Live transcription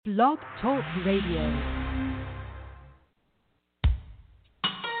Blog Talk Radio.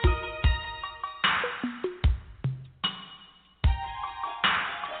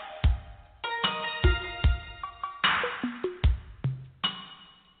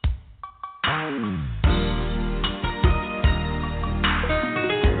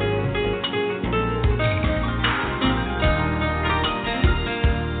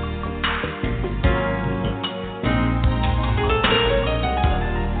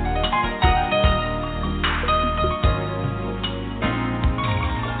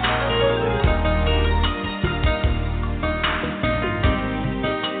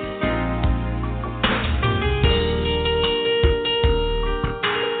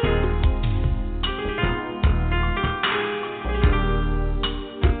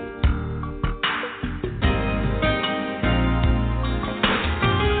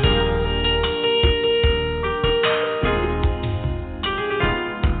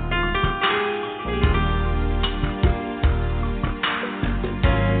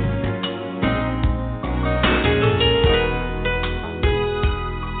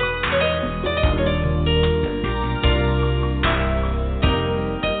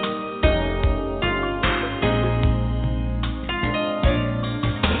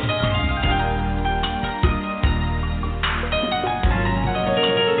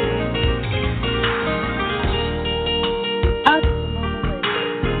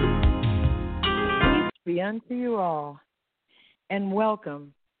 Unto you all, and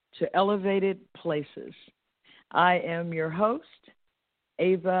welcome to Elevated Places. I am your host,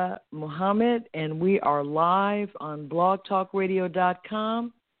 Ava Muhammad, and we are live on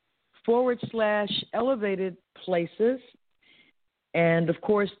blogtalkradio.com/Elevated Places. And of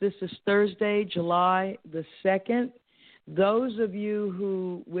course, this is Thursday, July the 2nd. Those of you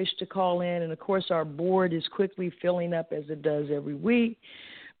who wish to call in, and of course, our board is quickly filling up as it does every week.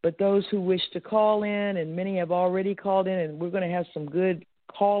 But those who wish to call in, and many have already called in, and we're going to have some good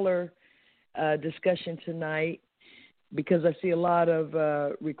caller discussion tonight because I see a lot of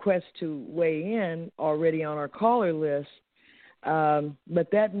requests to weigh in already on our caller list.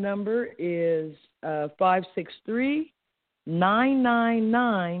 But that number is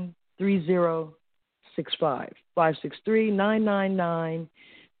 563-999-3065.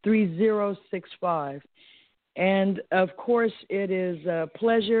 563-999-3065. And, of course, it is a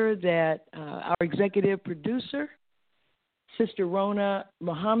pleasure that our executive producer, Sister Rona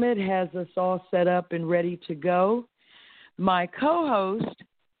Muhammad, has us all set up and ready to go. My co-host,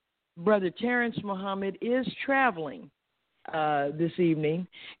 Brother Terrence Muhammad, is traveling this evening.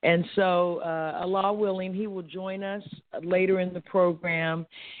 And so, Allah willing, he will join us later in the program.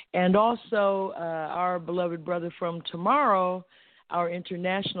 And also, our beloved brother from tomorrow, our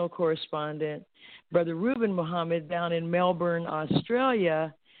international correspondent, Brother Reuben Muhammad, down in Melbourne,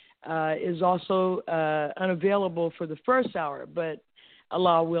 Australia, is also unavailable for the first hour. But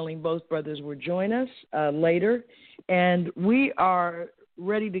Allah willing, both brothers will join us later. And we are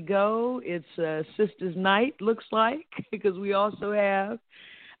ready to go. It's Sisters Night, looks like, because we also have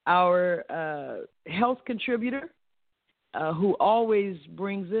our health contributor who always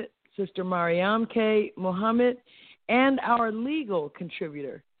brings it, Sister Mariam K. Muhammad, and our legal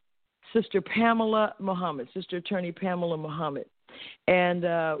contributor, Sister Pamela Muhammad, Sister Attorney Pamela Muhammad. And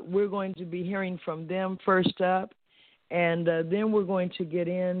we're going to be hearing from them first up, and then we're going to get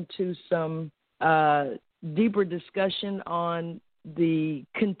into some deeper discussion on the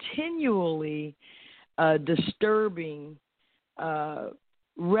continually disturbing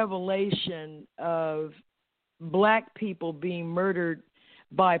revelation of black people being murdered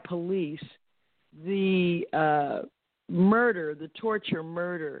by police, the torture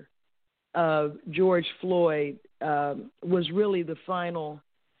murder of George Floyd was really the final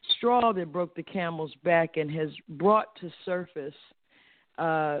straw that broke the camel's back and has brought to surface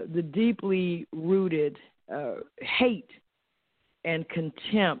the deeply rooted hate and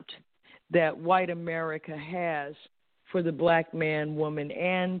contempt that white America has for the black man, woman,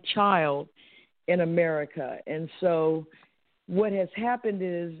 and child in America. And so what has happened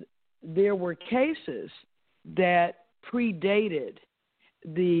is there were cases that predated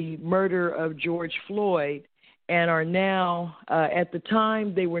the murder of George Floyd and are now, at the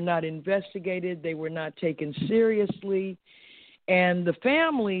time, they were not investigated, they were not taken seriously, and the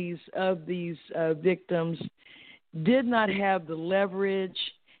families of these victims did not have the leverage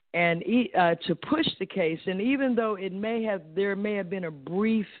and to push the case. And even though there may have been a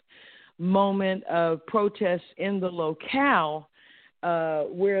brief moment of protest in the locale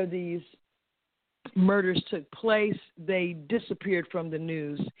where these murders took place, they disappeared from the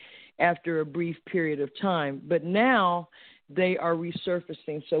news after a brief period of time. But now they are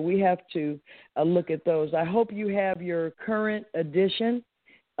resurfacing. So we have to look at those. I hope you have your current edition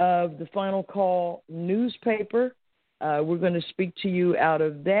of the Final Call newspaper. We're going to speak to you out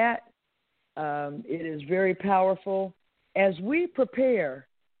of that. It is very powerful. As we prepare,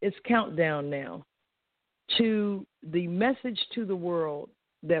 it's countdown now to the message to the world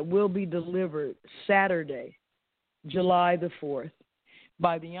that will be delivered Saturday, July the 4th,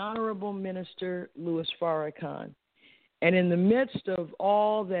 by the Honorable Minister Louis Farrakhan. And in the midst of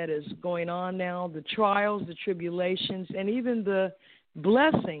all that is going on now, the trials, the tribulations, and even the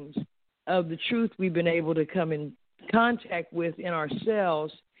blessings of the truth we've been able to come in contact with in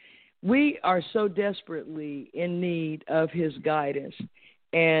ourselves, we are so desperately in need of his guidance.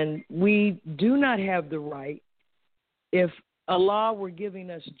 And we do not have the right. If Allah were giving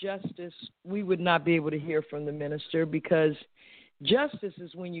us justice, we would not be able to hear from the minister, because justice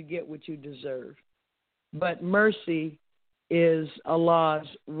is when you get what you deserve. But mercy is Allah's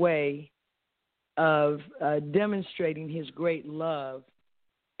way of demonstrating his great love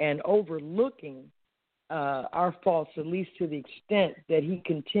and overlooking our faults, at least to the extent that he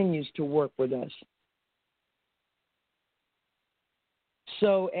continues to work with us.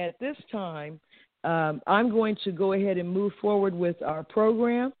 So at this time, I'm going to go ahead and move forward with our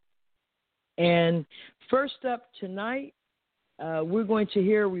program. And first up tonight, we're going to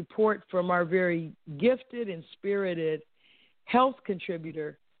hear a report from our very gifted and spirited health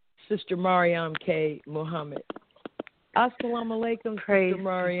contributor, Sister Mariam K. Muhammad. Assalamu alaikum, Sister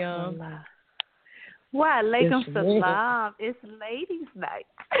Mariam. Wa alaikum salam. It's ladies' night.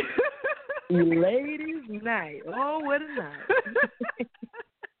 Ladies' night. Oh, what a night.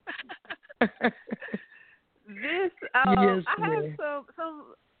 I have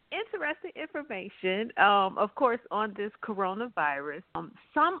some interesting information, of course, on this coronavirus.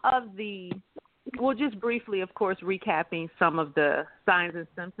 Just briefly, of course, recapping some of the signs and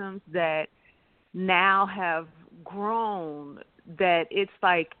symptoms that now have grown, that it's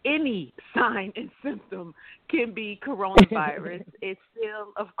like any sign and symptom can be coronavirus. It's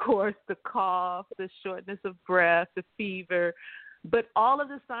still, of course, the cough, the shortness of breath, the fever, but all of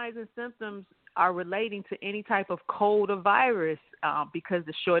the signs and symptoms are relating to any type of cold or virus, because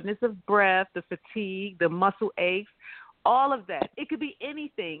the shortness of breath, the fatigue, the muscle aches, all of that. It could be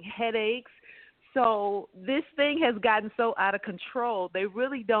anything, headaches. So this thing has gotten so out of control, they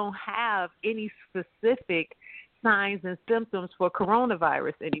really don't have any specific signs and symptoms for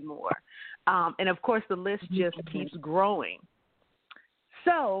coronavirus anymore. And, of course, the list just keeps growing.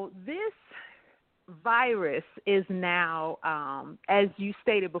 So this virus is now, as you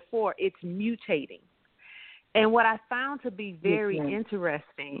stated before, it's mutating. And what I found to be very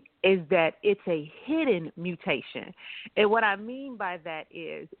interesting is that it's a hidden mutation. And what I mean by that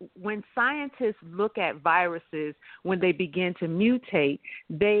is when scientists look at viruses, when they begin to mutate,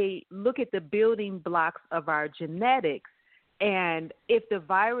 they look at the building blocks of our genetics. And if the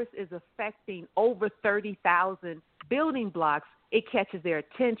virus is affecting over 30,000 building blocks, it catches their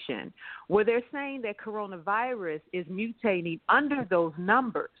attention. Where they're saying that coronavirus is mutating under those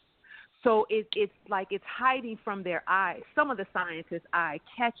numbers. So it's like it's hiding from their eyes, some of the scientists' eye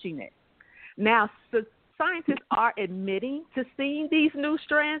catching it. Now, so scientists are admitting to seeing these new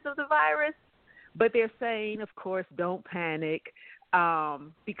strands of the virus, but they're saying, of course, don't panic,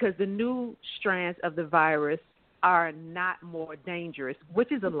 because the new strands of the virus are not more dangerous,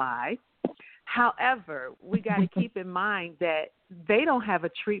 which is a lie. However, we got to keep in mind that they don't have a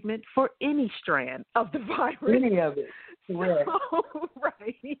treatment for any strand of the virus. Any of it. Right.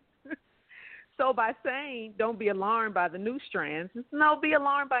 Right. So by saying don't be alarmed by the new strands, no, be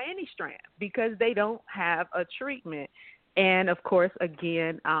alarmed by any strand, because they don't have a treatment. And, of course,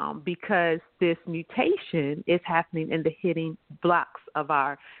 again, because this mutation is happening in the hidden blocks of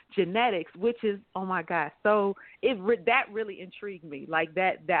our genetics, which is, oh, my gosh. So that really intrigued me. Like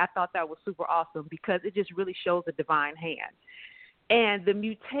that I thought that was super awesome, because it just really shows the divine hand. And the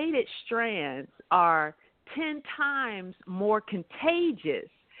mutated strands are 10 times more contagious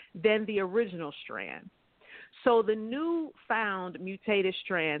than the original strand. So the new found mutated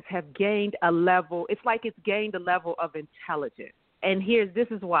strands have gained a level, it's like it's gained a level of intelligence. And this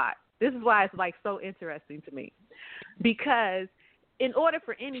is why it's like so interesting to me. Because in order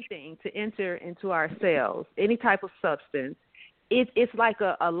for anything to enter into our cells, any type of substance, it's like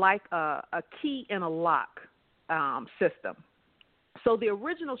a key in a lock system. So the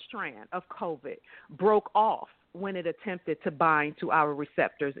original strand of COVID broke off when it attempted to bind to our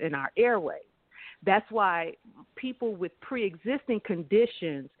receptors in our airway. That's why people with pre-existing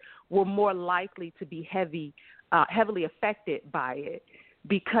conditions were more likely to be heavily affected by it,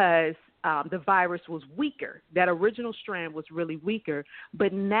 because the virus was weaker. That original strand was really weaker.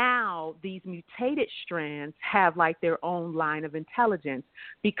 But now these mutated strands have like their own line of intelligence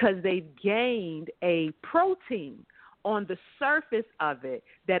because they've gained a protein on the surface of it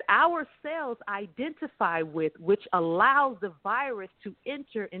that our cells identify with, which allows the virus to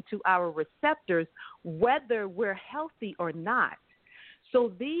enter into our receptors whether we're healthy or not.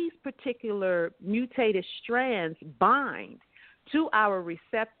 So these particular mutated strands bind to our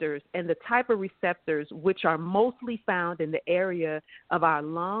receptors, and the type of receptors which are mostly found in the area of our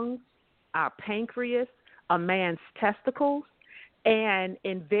lungs, our pancreas, a man's testicles, and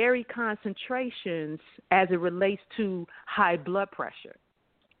in very concentrations as it relates to high blood pressure.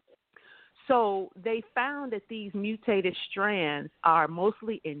 So they found that these mutated strands are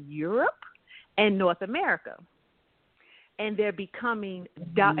mostly in Europe and North America, and they're becoming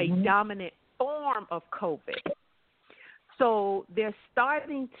a dominant form of COVID. So they're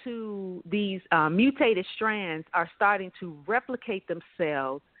starting to, these mutated strands are starting to replicate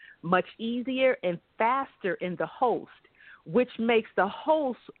themselves much easier and faster in the host, which makes the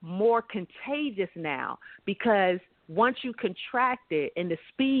host more contagious now because once you contract it and the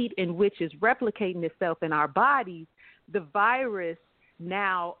speed in which it's replicating itself in our bodies, the virus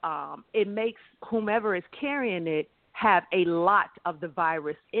now, it makes whomever is carrying it have a lot of the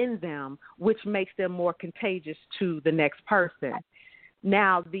virus in them, which makes them more contagious to the next person.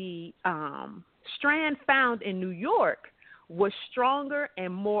 Now, the strand found in New York was stronger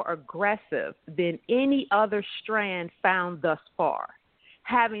and more aggressive than any other strand found thus far,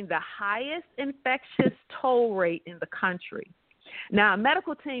 having the highest infectious toll rate in the country. Now, a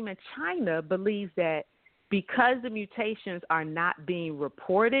medical team in China believes that because the mutations are not being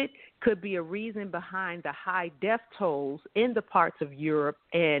reported, could be a reason behind the high death tolls in the parts of Europe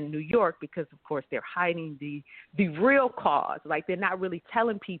and New York because, of course, they're hiding the real cause. Like, they're not really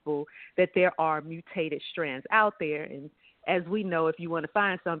telling people that there are mutated strands out there. And as we know, if you want to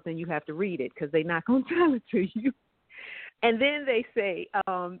find something, you have to read it because they're not going to tell it to you. And then they say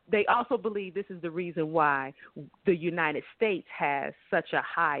they also believe this is the reason why the United States has such a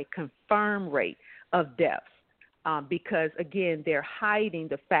high confirmed rate of deaths because, again, they're hiding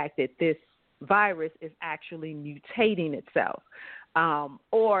the fact that this virus is actually mutating itself.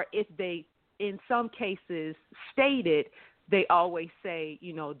 Or if they, in some cases, state it, they always say,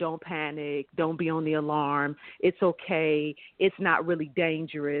 you know, don't panic, don't be on the alarm, it's okay, it's not really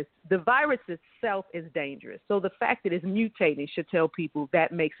dangerous. The virus itself is dangerous. So the fact that it's mutating should tell people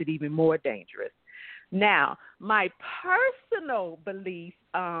that makes it even more dangerous. Now, my personal belief,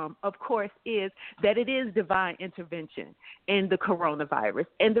 of course, is that it is divine intervention in the coronavirus.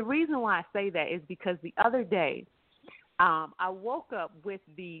 And the reason why I say that is because the other day, I woke up with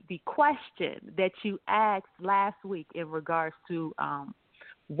the question that you asked last week in regards to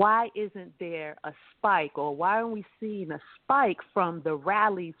why isn't there a spike, or why aren't we seeing a spike from the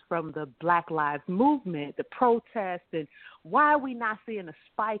rallies from the Black Lives Movement, the protests, and why are we not seeing a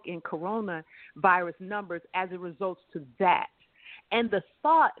spike in coronavirus numbers as a result to that? And the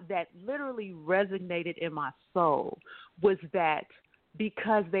thought that literally resonated in my soul was that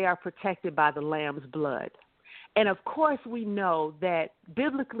because they are protected by the Lamb's blood. And, of course, we know that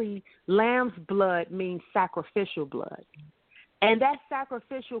biblically lamb's blood means sacrificial blood. And that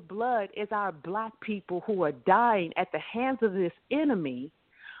sacrificial blood is our black people who are dying at the hands of this enemy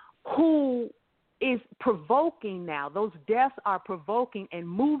who is provoking now. Those deaths are provoking and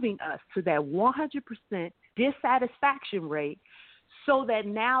moving us to that 100% dissatisfaction rate so that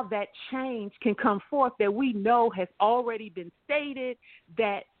now that change can come forth that we know has already been stated,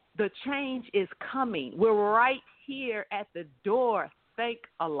 that the change is coming. We're right here at the door, thank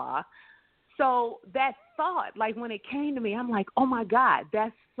Allah. So that thought, like when it came to me, I'm like, oh, my God,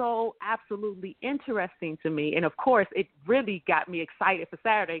 that's so absolutely interesting to me. And, of course, it really got me excited for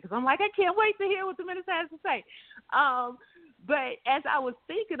Saturday because I'm like, I can't wait to hear what the minister has to say. But as I was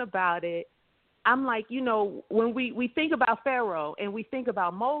thinking about it, I'm like, you know, when we think about Pharaoh and we think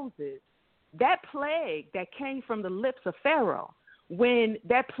about Moses, that plague that came from the lips of Pharaoh, when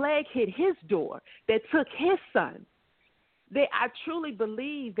that plague hit his door, that took his son, I truly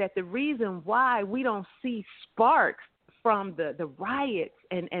believe that the reason why we don't see sparks from the riots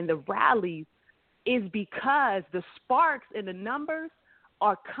and the rallies is because the sparks and the numbers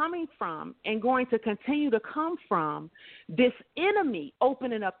are coming from and going to continue to come from this enemy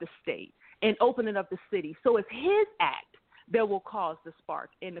opening up the state and opening up the city. So it's his act that will cause the spark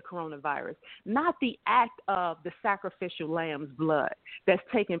in the coronavirus, not the act of the sacrificial lamb's blood that's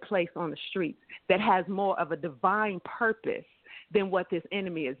taking place on the streets that has more of a divine purpose than what this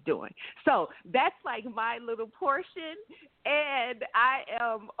enemy is doing. So that's like my little portion. And I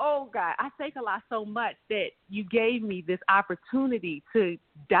am, oh God, I thank Allah so much that you gave me this opportunity to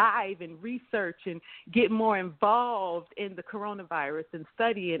dive and research and get more involved in the coronavirus and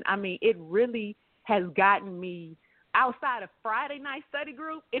study. And I mean, it really has gotten me outside of Friday night study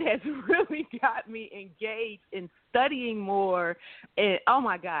group. It has really got me engaged in studying more. And oh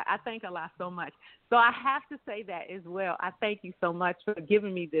my God, I thank Allah so much. So I have to say that as well. I thank you so much for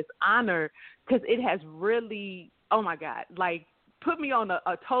giving me this honor, because it has really, oh my God, like put me on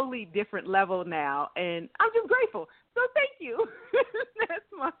a totally different level now. And I'm just grateful. So thank you. That's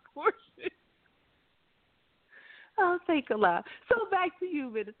my portion. Oh, thank Allah. So back to you,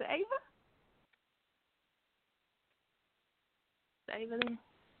 Minister Ava.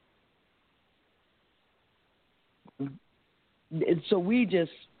 So we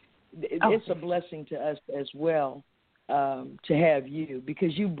just, it's a blessing to us as well to have you,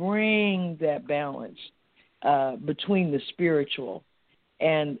 because you bring that balance between the spiritual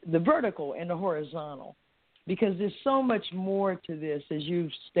and the vertical and the horizontal, because there's so much more to this, as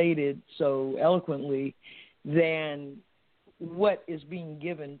you've stated so eloquently, than what is being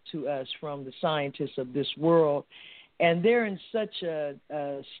given to us from the scientists of this world. And they're in such a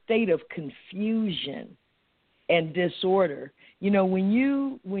state of confusion and disorder. You know, when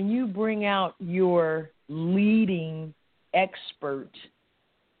you bring out your leading expert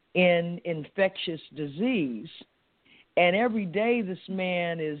in infectious disease, and every day this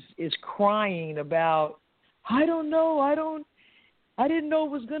man is crying about, I don't know, I didn't know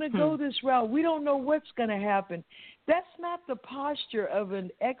it was going to go this route. We don't know what's going to happen. That's not the posture of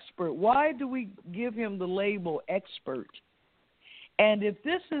an expert. Why do we give him the label expert? And if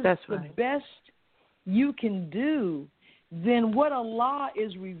this is the best you can do, then what Allah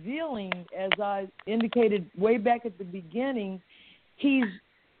is revealing, as I indicated way back at the beginning, he's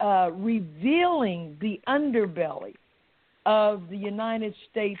revealing the underbelly of the United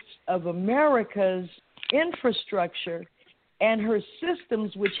States of America's infrastructure and her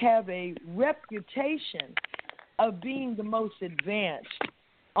systems, which have a reputation of being the most advanced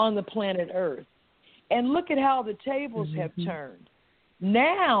on the planet Earth. And look at how the tables have turned.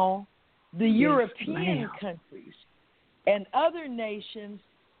 Now, the European countries and other nations,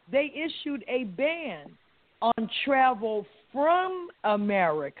 they issued a ban on travel from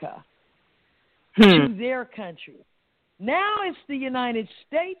America to their country. Now it's the United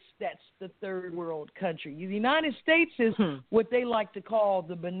States that's the third world country. The United States is what they like to call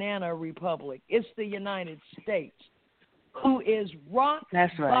the banana republic. It's the United States who is rock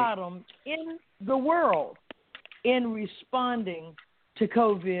bottom in the world in responding to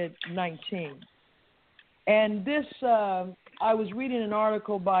COVID-19. And this, I was reading an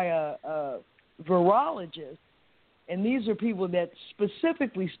article by a virologist, and these are people that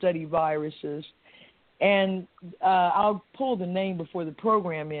specifically study viruses. And I'll pull the name before the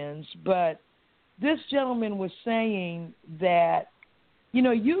program ends, but this gentleman was saying that, you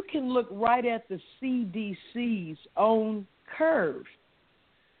know, you can look right at the CDC's own curve.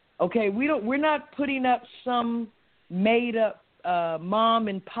 Okay, we're not putting up some made-up mom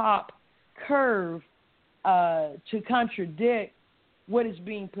and pop curve to contradict what is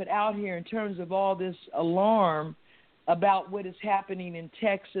being put out here in terms of all this alarm about what is happening in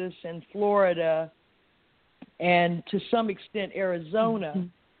Texas and Florida and to some extent Arizona.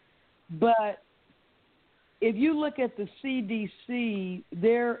 But if you look at the CDC,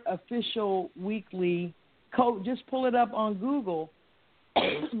 their official weekly code, just pull it up on Google,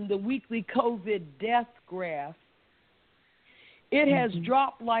 the weekly COVID death graph, it has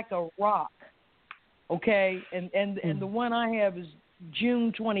dropped like a rock, okay? And the one I have is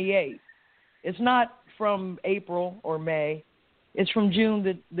June 28th. It's not from April or May. It's from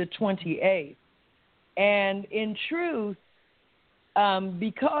June the 28th. And in truth,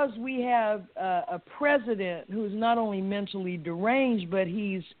 because we have a president who's not only mentally deranged, but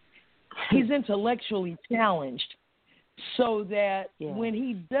he's intellectually challenged, so that when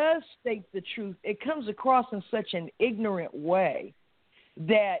he does state the truth, it comes across in such an ignorant way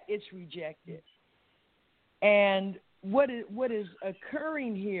that it's rejected. And what is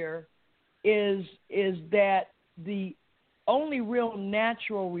occurring here is that the only real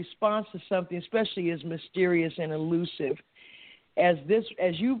natural response to something, especially as mysterious and elusive as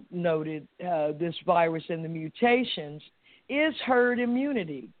you noted, this virus and the mutations, is herd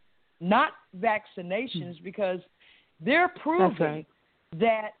immunity, not vaccinations, because they're proving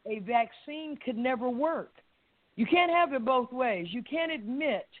that a vaccine could never work. You can't have it both ways. You can't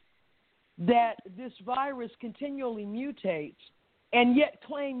admit that this virus continually mutates and yet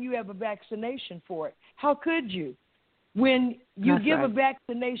claim you have a vaccination for it. How could you? When you That's give right. a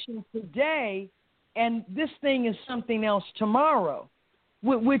vaccination today and this thing is something else tomorrow,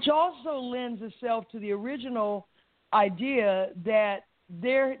 which also lends itself to the original idea that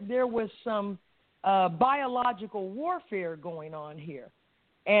there was some biological warfare going on here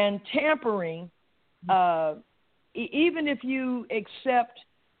and tampering. Even if you accept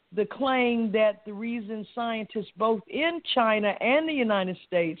the claim that the reason scientists both in China and the United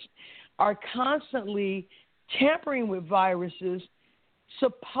States are constantly tampering with viruses,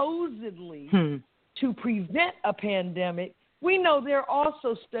 supposedly to prevent a pandemic, we know they're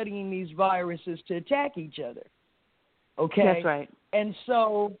also studying these viruses to attack each other. Okay? That's right. And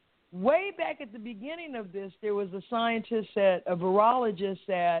so way back at the beginning of this, there was a scientist, a virologist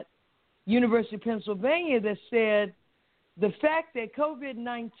at University of Pennsylvania that said the fact that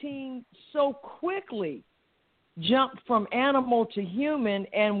COVID-19 so quickly jumped from animal to human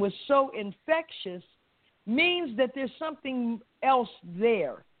and was so infectious means that there's something else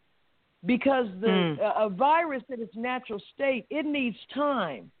there. Because a virus in its natural state, it needs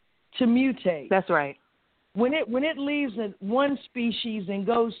time to mutate. That's right. When it leaves one species and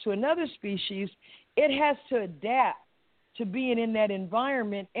goes to another species, it has to adapt to being in that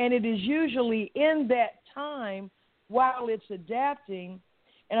environment, and it is usually in that time while it's adapting.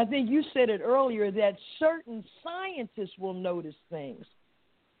 And I think you said it earlier that certain scientists will notice things.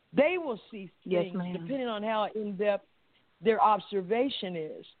 They will see things depending on how in-depth their observation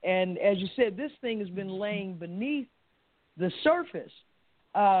is. And as you said, this thing has been laying beneath the surface.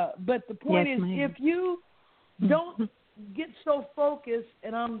 But the point is, if you don't get so focused,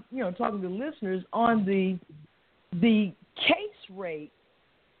 and I'm talking to listeners, on the case rate,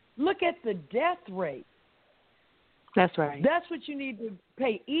 look at the death rate. That's right. That's what you need to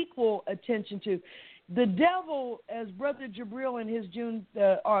pay equal attention to. The devil, as Brother Jabril in his June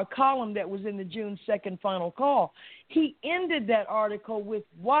column that was in the June 2nd final call, he ended that article with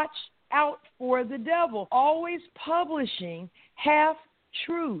 "Watch out for the devil," always publishing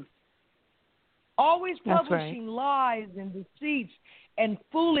half-truth, always publishing lies and deceits and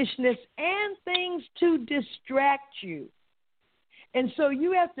foolishness and things to distract you. And so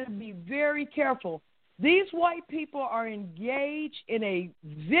you have to be very careful. These white people are engaged in a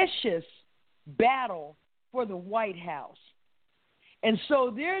vicious battle for the White House. And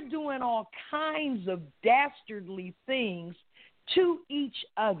so they're doing all kinds of dastardly things to each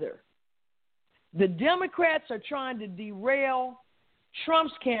other. The Democrats are trying to derail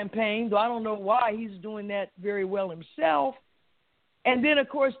Trump's campaign, though I don't know why. He's doing that very well himself. And then, of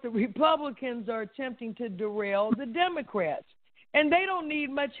course, the Republicans are attempting to derail the Democrats. And they don't need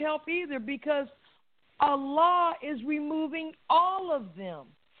much help either, because Allah is removing all of them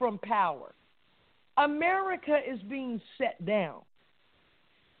from power. America is being set down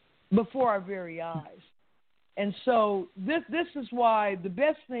before our very eyes. And so this is why the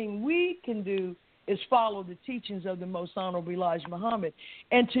best thing we can do is follow the teachings of the Most Honorable Elijah Muhammad.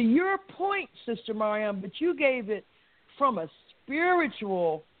 And to your point, Sister Mariam, but you gave it from a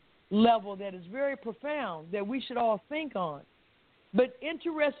spiritual level that is very profound, that we should all think on. But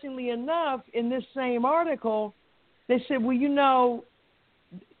interestingly enough, in this same article, they said, well,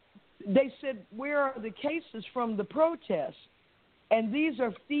 they said, where are the cases from the protests? And these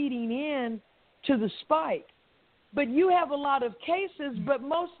are feeding in to the spike. But you have a lot of cases, but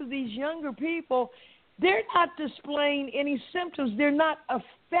most of these younger people, they're not displaying any symptoms. They're not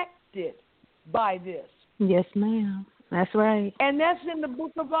affected by this. Yes, ma'am. That's right. And that's in the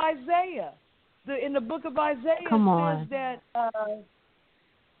book of Isaiah. In the book of Isaiah, it says that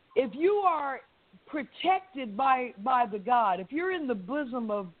if you are protected by the God, if you're in the bosom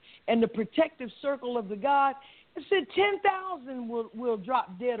of and the protective circle of the God, it said 10,000 will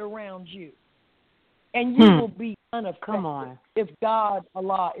drop dead around you. And you will be unaffected if God,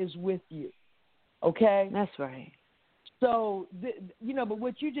 Allah, is with you. Okay? That's right. So, but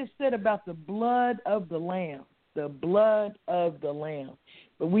what you just said about the blood of the Lamb, the blood of the Lamb.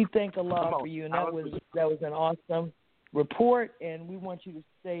 But we thank Allah for you, and that was an awesome report, and we want you to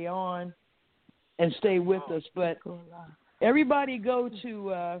stay on and stay with us. But everybody go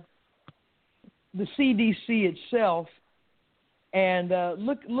to the CDC itself and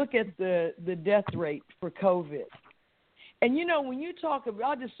look at the death rate for COVID. And, when you talk about,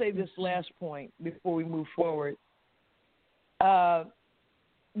 I'll just say this last point before we move forward.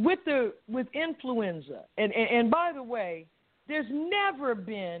 With influenza, and by the way, there's never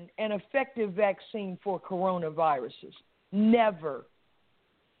been an effective vaccine for coronaviruses. Never.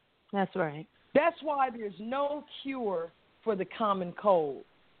 That's right. That's why there's no cure for the common cold.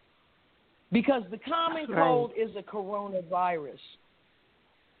 Because the common cold is a coronavirus.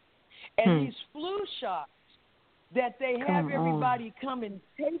 And these flu shots that they have everybody come and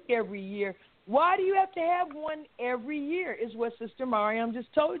take every year. Why do you have to have one every year is what Sister Mariam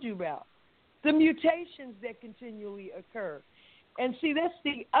just told you about. The mutations that continually occur. And see, that's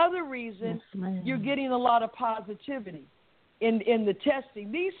the other reason you're getting a lot of positivity in the testing.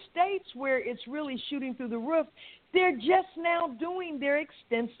 These states where it's really shooting through the roof, they're just now doing their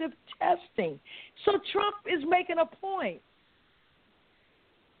extensive testing. So Trump is making a point.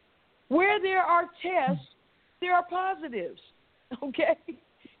 Where there are tests, there are positives. Okay?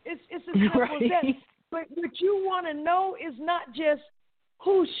 It's as simple as that. But what you want to know is not just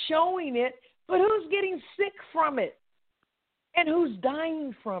who's showing it, but who's getting sick from it and who's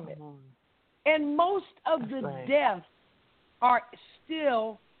dying from it. And most of the deaths are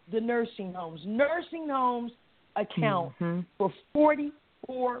still the nursing homes. Nursing homes account for 44%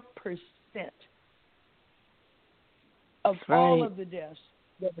 of all of the deaths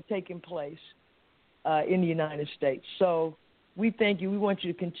that are taking place in the United States. So we thank you. We want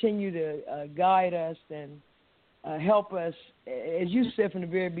you to continue to guide us and help us. As you said from the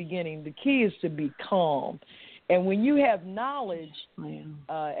very beginning, the key is to be calm. And when you have knowledge,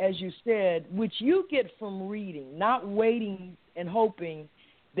 as you said, which you get from reading, not waiting and hoping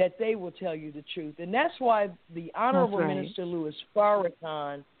that they will tell you the truth. And that's why the Honorable Minister Louis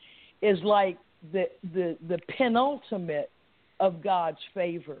Farrakhan is like the penultimate of God's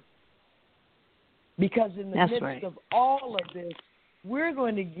favor. Because in the midst of all of this, we're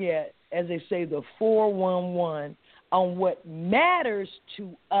going to get, as they say, the 411 on what matters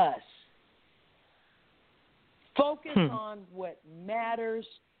to us. Focus on what matters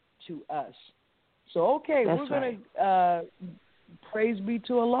to us. So, we're going to, praise be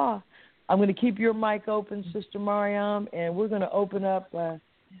to Allah. I'm going to keep your mic open, Sister Mariam, and we're going to open up.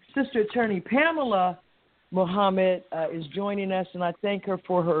 Sister Attorney Pamela Muhammad is joining us, and I thank her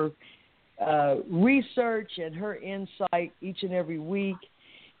for her research and her insight each and every week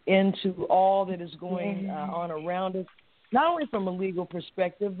into all that is going on around us, not only from a legal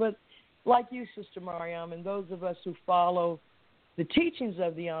perspective, but like you, Sister Mariam, and those of us who follow the teachings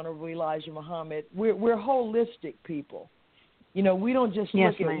of the Honorable Elijah Muhammad, we're holistic people. You know, we don't just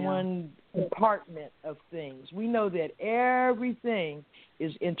look at one compartment of things. We know that everything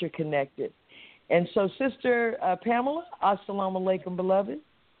is interconnected. And so, Sister Pamela, assalamu alaikum, beloved.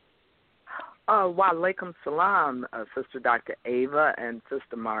 Wa alaikum salam, Sister Dr. Ava and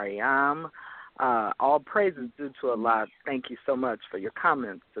Sister Mariam. All praises due to Allah. Thank you so much for your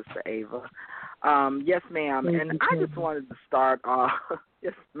comments, Sister Ava. Yes, ma'am. And I just wanted to start off.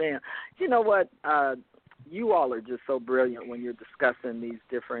 Yes, ma'am. You know what? You all are just so brilliant when you're discussing these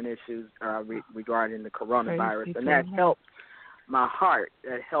different issues regarding the coronavirus. And that helps my heart.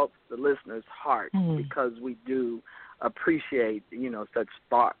 That helps the listeners' heart because we do appreciate, such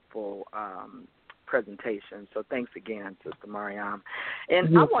thoughtful presentation. So thanks again, Sister Mariam.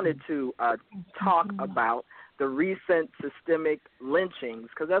 And I wanted to talk about the recent systemic lynchings,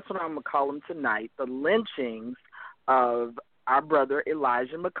 because that's what I'm going to call them tonight, the lynchings of our brother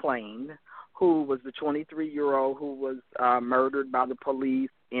Elijah McClain, who was the 23-year-old who was murdered by the police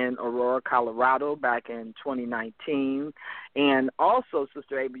in Aurora, Colorado back in 2019. And also,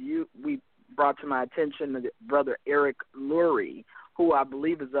 Sister Ava, we brought to my attention that Brother Eric Lurie, who I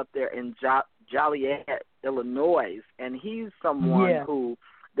believe is up there in Joliet, Illinois, and he's someone who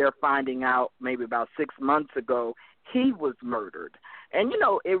they're finding out maybe about 6 months ago he was murdered. And,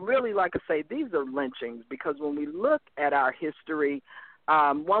 it really, like I say, these are lynchings because when we look at our history,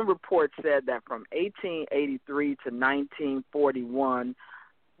 one report said that from 1883 to 1941,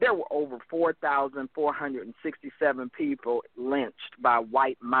 there were over 4,467 people lynched by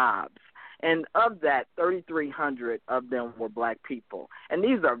white mobs. And of that, 3,300 of them were black people. And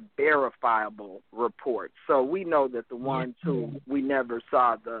these are verifiable reports. So we know that the ones who we never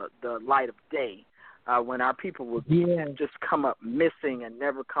saw the light of day, when our people would just come up missing and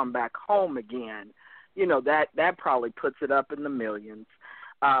never come back home again, that probably puts it up in the millions.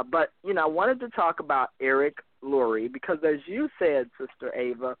 But, I wanted to talk about Eric Lurie because, as you said, Sister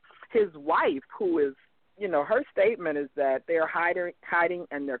Ava, his wife, who is, her statement is that they're hiding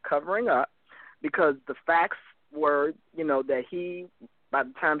and they're covering up because the facts were, that he, by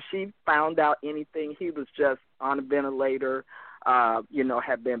the time she found out anything, he was just on a ventilator,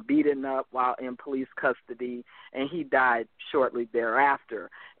 had been beaten up while in police custody, and he died shortly thereafter.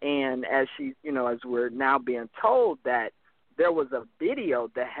 And as she, as we're now being told that there was a video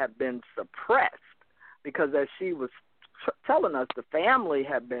that had been suppressed because as she was telling us, the family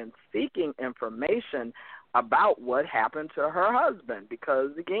had been seeking information about what happened to her husband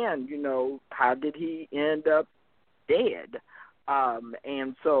because, again, how did he end up dead?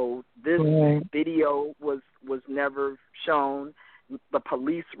 And so this video was never shown. The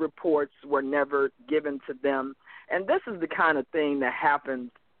police reports were never given to them. And this is the kind of thing that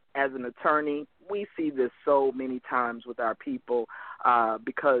happens as an attorney. We see this so many times with our people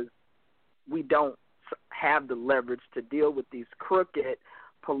because we don't have the leverage to deal with these crooked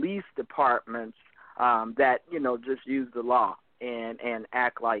police departments that, just use the law and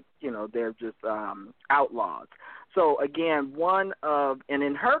act like, they're just outlaws. So, again, and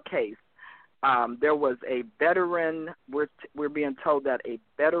in her case, there was a veteran, we're being told that a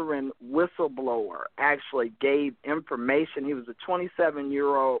veteran whistleblower actually gave information. He was a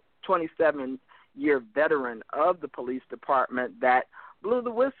 27-year veteran of the police department that blew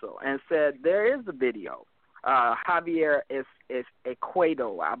the whistle and said there is a video. Javier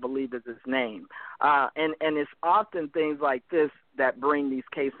Ecuedo, I believe is his name. And it's often things like this that bring these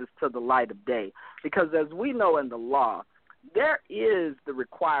cases to the light of day. Because as we know in the law, there is the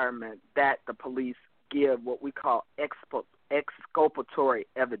requirement that the police give what we call exculpatory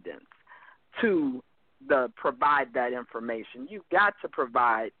evidence to provide that information. You've got to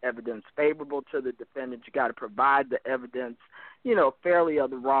provide evidence favorable to the defendant. You got to provide the evidence, fairly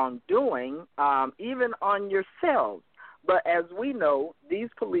of the wrongdoing, even on yourselves. But as we know, these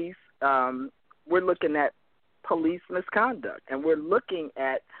police, we're looking at police misconduct, and we're looking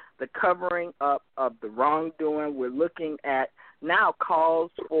at the covering up of the wrongdoing. We're looking at now calls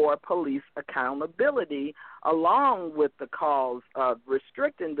for police accountability along with the calls of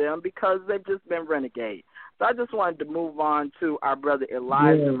restricting them because they've just been renegade. So I just wanted to move on to our brother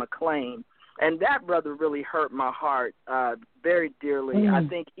Elijah McClain. And that brother really hurt my heart very dearly. I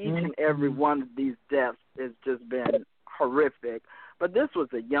think each and every one of these deaths has just been horrific. But this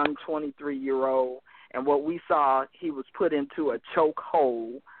was a young 23-year-old, and what we saw, he was put into a choke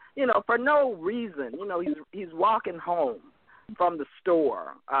hole, for no reason. He's walking home from the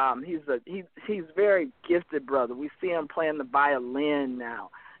store. He's very gifted brother. We see him playing the violin now,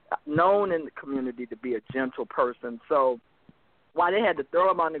 known in the community to be a gentle person. So why they had to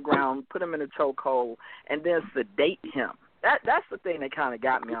throw him on the ground, put him in a chokehold, and then sedate him. That's the thing that kind of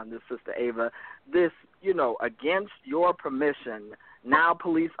got me on this, Sister Ava. This, against your permission, now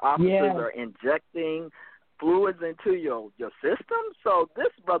police officers are injecting fluids into your system. So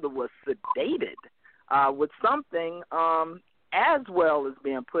this brother was sedated with something as well as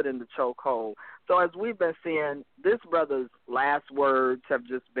being put in the chokehold. So as we've been seeing, this brother's last words have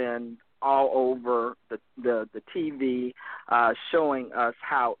just been all over the TV, showing us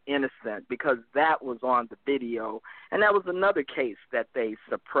how innocent, because that was on the video, and that was another case that they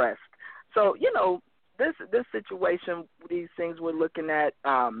suppressed. So, this situation, these things we're looking at,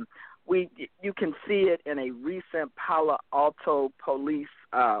 you can see it in a recent Palo Alto police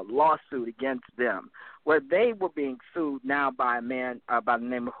lawsuit against them, where they were being sued now by a man by the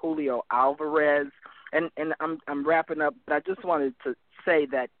name of Julio Alvarez. And I'm wrapping up, but I just wanted to say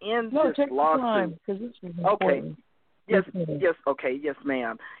that in this lawsuit, okay, yes,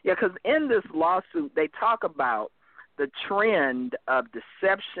 ma'am. Yeah, because in this lawsuit, they talk about the trend of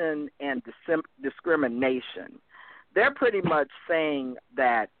deception and discrimination. They're pretty much saying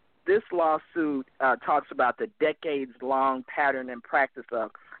that this lawsuit talks about the decades-long pattern and practice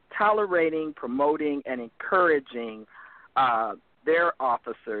of tolerating, promoting, and encouraging their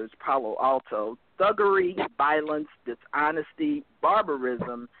officers, Palo Alto, thuggery, violence, dishonesty,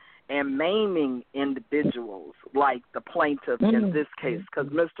 barbarism, and maiming individuals like the plaintiff in this case,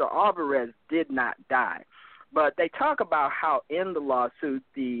 because Mr. Alvarez did not die. But they talk about how in the lawsuit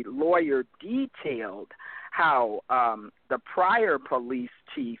the lawyer detailed how the prior police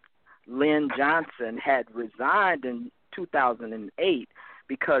chief, Lynn Johnson, had resigned in 2008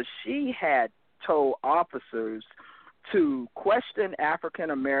 because she had told officers to question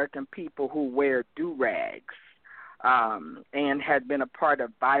African-American people who wear do-rags and had been a part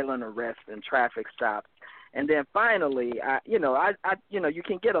of violent arrests and traffic stops. And then finally, you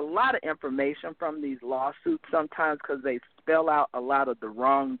can get a lot of information from these lawsuits sometimes because they spell out a lot of the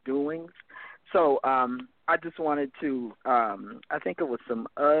wrongdoings. So I just wanted to, I think it was some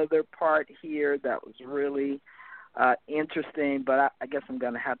other part here that was really interesting, but I guess I'm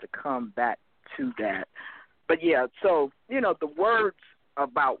going to have to come back to that. But, yeah, so, the words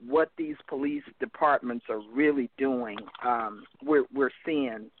about what these police departments are really doing, we're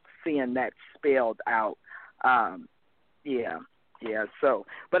seeing that spelled out. So,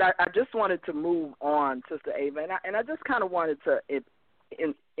 but I just wanted to move on, Sister Ava, and I just kind of wanted to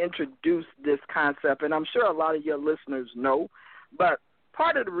introduce this concept, and I'm sure a lot of your listeners know, but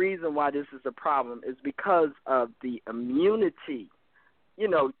part of the reason why this is a problem is because of the immunity.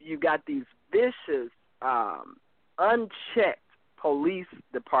 You got these vicious, unchecked police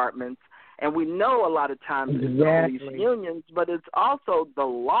departments, and we know a lot of times it's the police unions, but it's also the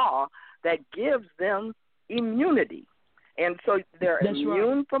law that gives them immunity. And so they're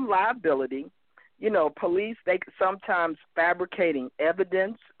immune from liability. You know, police, they sometimes fabricating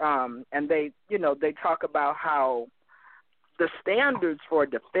evidence, and they talk about how the standards for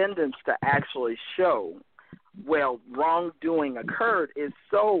defendants to actually show, well, wrongdoing occurred is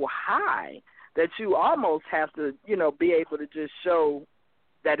so high that you almost have to, be able to just show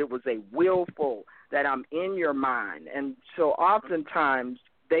that it was a willful, that I'm in your mind. And so oftentimes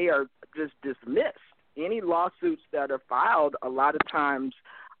they are just dismissed. Any lawsuits that are filed a lot of times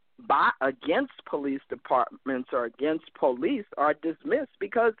against police departments or against police are dismissed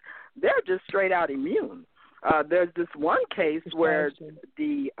because they're just straight out immune. There's this one case where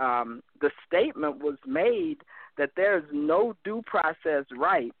the statement was made that there's no due process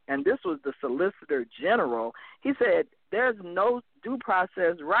right, and this was the Solicitor General. He said there's no due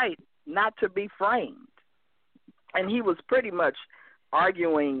process right not to be framed, and he was pretty much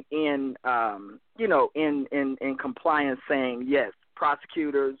arguing in compliance, saying yes,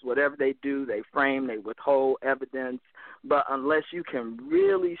 prosecutors, whatever they do, they frame, they withhold evidence, but unless you can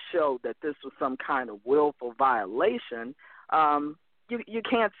really show that this was some kind of willful violation, you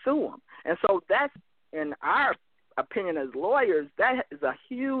can't sue them. And so that's, in our opinion as lawyers, that is a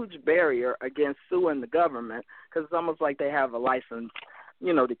huge barrier against suing the government, because it's almost like they have a license,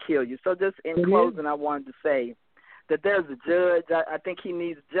 to kill you. So just in closing, I wanted to say that there's a judge. I think he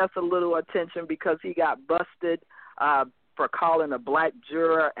needs just a little attention because he got busted for calling a black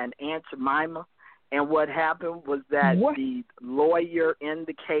juror an Aunt Jemima. And what happened was that the lawyer in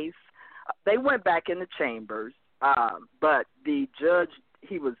the case, they went back in the chambers, but the judge,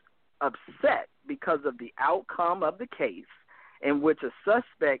 he was upset because of the outcome of the case in which a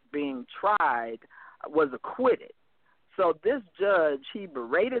suspect being tried was acquitted. So this judge, he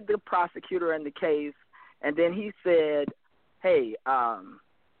berated the prosecutor in the case, and then he said, hey,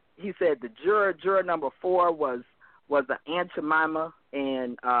 he said the juror number 4 was an Aunt Jemima,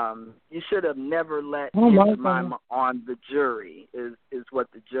 and you should have never let Aunt Jemima on the jury, is what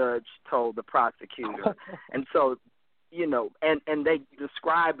the judge told the prosecutor. And so, and they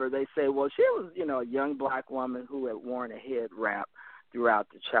describe her, they say, well, she was, a young black woman who had worn a head wrap throughout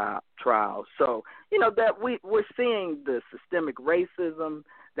the trial. So, that we're seeing the systemic racism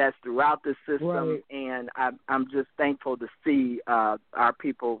that's throughout the system, and I'm just thankful to see our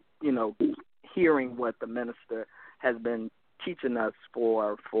people, hearing what the minister has been teaching us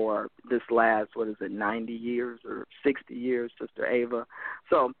for this last, 90 years or 60 years, Sister Ava.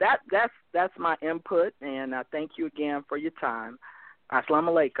 So that's my input, and I thank you again for your time.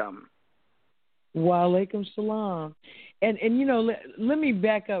 Assalamu alaikum. Wa alaikum salam. And let me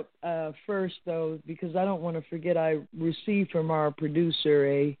back up first, though, because I don't want to forget I received from our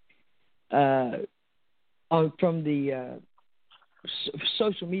producer from the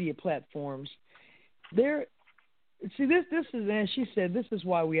social media platforms. See, this is, and she said, this is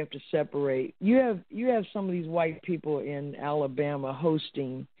why we have to separate. You have some of these white people in Alabama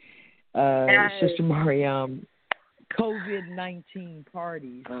hosting Sister Mariam COVID-19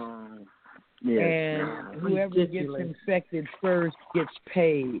 parties. And whoever gets infected first gets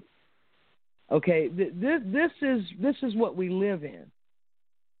paid. Okay, this is what we live in.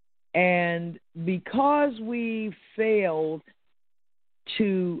 And because we failed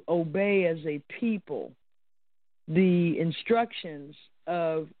to obey as a people the instructions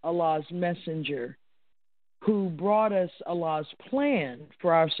of Allah's messenger, who brought us Allah's plan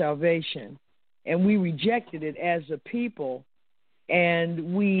for our salvation, and we rejected it as a people.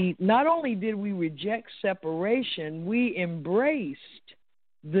 And we not only did we reject separation, we embraced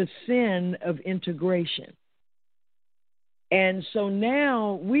the sin of integration. And so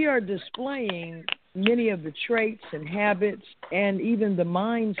now we are displaying many of the traits and habits and even the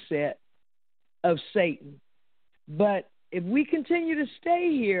mindset of Satan. But if we continue to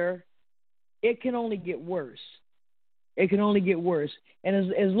stay here, it can only get worse. It can only get worse.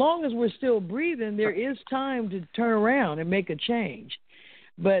 And as long as we're still breathing, there is time to turn around and make a change.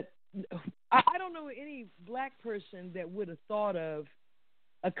 But I don't know any black person that would have thought of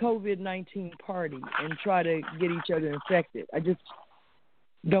a COVID-19 party and try to get each other infected. I just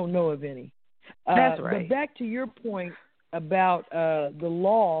don't know of any. That's right. But back to your point about the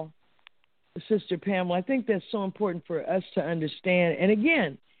law, Sister Pamela, I think that's so important for us to understand. And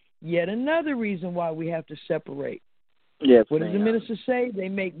again, yet another reason why we have to separate. Yes, what does the minister say? They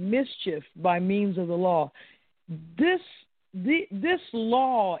make mischief by means of the law. This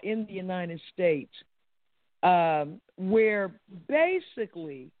law in the United States, where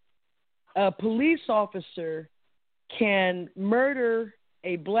basically a police officer can murder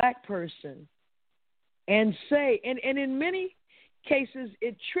a black person and say, and in many cases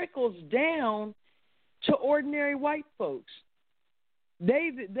it trickles down to ordinary white folks.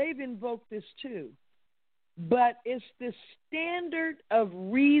 They've invoked this too. But it's the standard of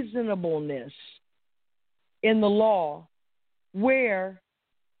reasonableness in the law where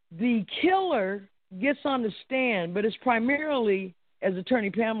the killer gets on the stand, but it's primarily, as Attorney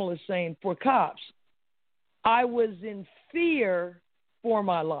Pamela is saying, for cops. I was in fear for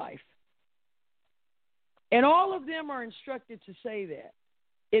my life. And all of them are instructed to say that.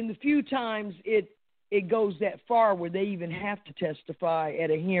 In the few times it goes that far where they even have to testify at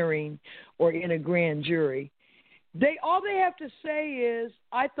a hearing or in a grand jury. All they have to say is,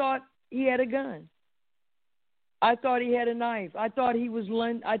 I thought he had a gun. I thought he had a knife. I thought he was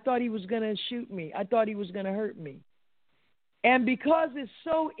going to shoot me. I thought he was going to hurt me. And because it's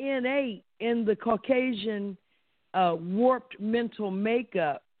so innate in the Caucasian warped mental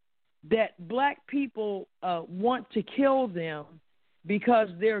makeup that black people want to kill them because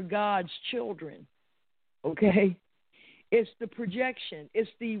they're God's children, okay? It's the projection. It's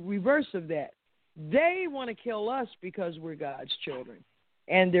the reverse of that. They want to kill us because we're God's children,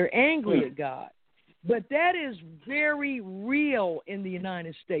 and they're angry at God. But that is very real in the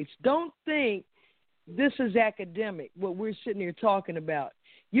United States. Don't think this is academic, what we're sitting here talking about.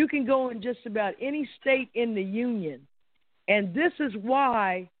 You can go in just about any state in the union, and this is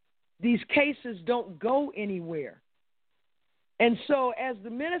why these cases don't go anywhere. And so, as the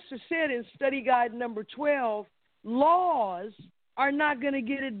minister said in study guide number 12, laws are not going to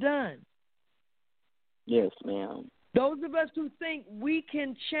get it done. Yes, ma'am. Those of us who think we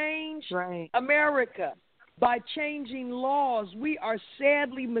can change America by changing laws, we are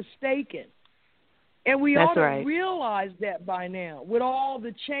sadly mistaken. And we ought to realize that by now with all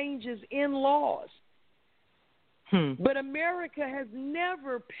the changes in laws. But America has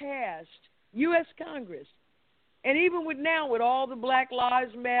never passed, U.S. Congress, and even with all the Black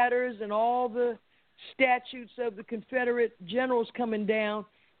Lives Matters and all the statutes of the Confederate generals coming down,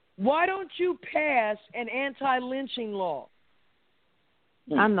 why don't you pass an anti-lynching law?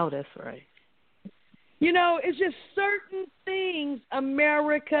 I know that's right. You know, it's just certain things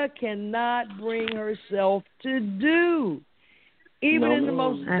America cannot bring herself to do, even in the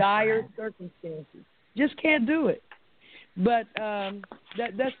most dire circumstances. Just can't do it. But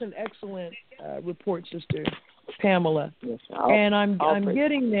that's an excellent report, Sister Pamela. Yes, and I'm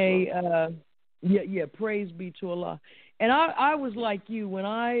getting praise be to Allah. And I was like you when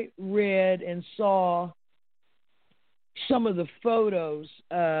I read and saw some of the photos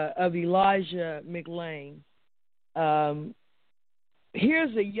of Elijah McClain.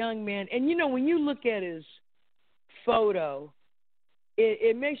 Here's a young man, and you know, when you look at his photo,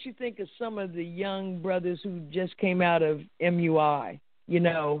 it makes you think of some of the young brothers who just came out of MUI, you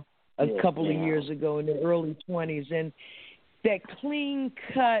know, a couple of years ago in their early 20s. And that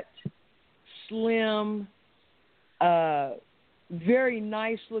clean-cut, slim, very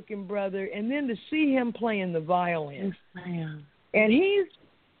nice-looking brother. And then to see him playing the violin. Yes, ma'am. And his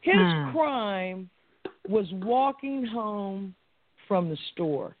crime was walking home from the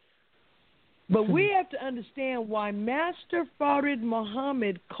store. But we have to understand why Master Fard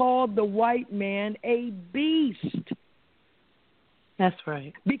Muhammad called the white man a beast. That's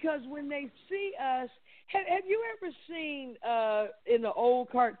right. Because when they see us, have you ever seen in the old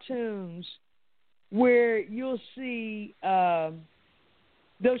cartoons where you'll see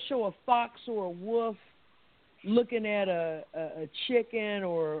they'll show a fox or a wolf looking at a chicken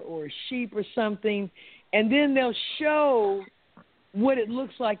or a sheep or something, and then they'll show what it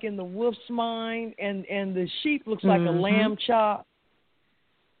looks like in the wolf's mind, and the sheep looks like a lamb chop,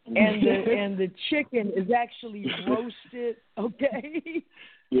 and the chicken is actually roasted, okay,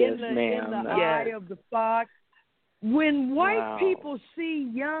 yes, in the eye of the fox. When white people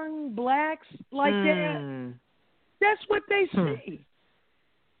see young blacks like that, that's what they see.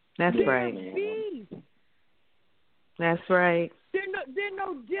 That's right. Beasts. That's right. They're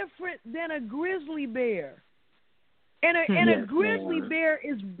no different than a grizzly bear. And a grizzly bear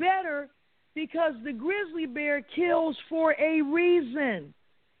is better because the grizzly bear kills for a reason.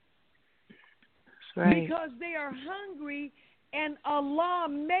 That's right. Because they are hungry, and Allah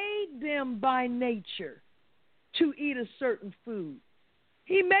made them by nature to eat a certain food.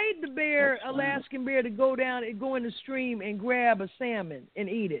 He made the bear, Alaskan bear, to go in the stream and grab a salmon and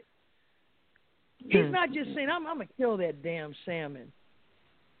eat it. He's not just saying, I'm going to kill that damn salmon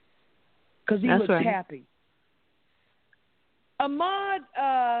because he looks happy. Ahmaud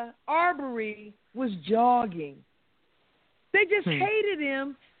Arbery was jogging. They just hated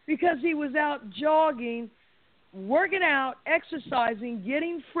him because he was out jogging working out, exercising,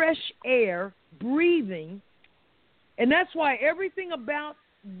 getting fresh air, breathing. And that's why everything about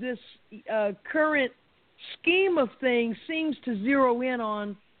this current scheme of things seems to zero in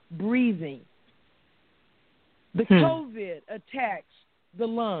on breathing. The COVID attacks the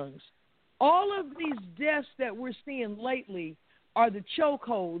lungs. All of these deaths that we're seeing lately are the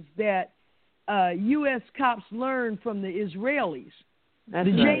chokeholds that U.S. cops learned from the Israelis. That's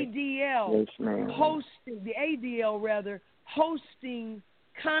the right. JDL hosting, the ADL rather, hosting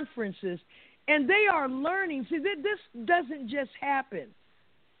conferences. And they are learning. See, this doesn't just happen.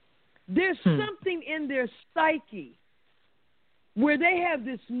 There's something in their psyche where they have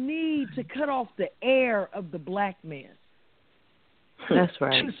this need to cut off the air of the black man. That's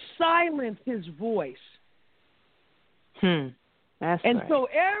right. To silence his voice. That's and right. so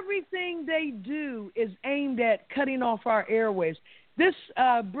everything they do is aimed at cutting off our airwaves. This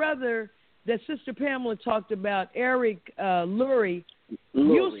brother that Sister Pamela talked about, Eric Lurie,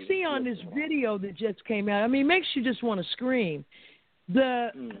 you'll see on this video that just came out, I mean, it makes you just want to scream. The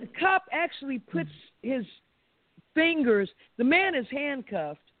cop actually puts his fingers, the man is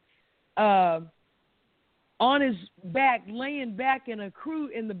handcuffed on his back, laying back in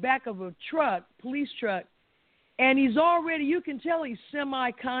the back of a truck, police truck, and he's already, you can tell he's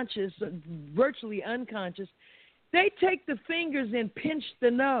semi-conscious, virtually unconscious. They take the fingers and pinch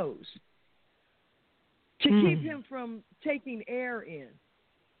the nose to keep him from taking air in.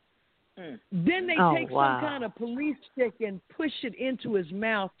 Then they take some kind of police stick and push it into his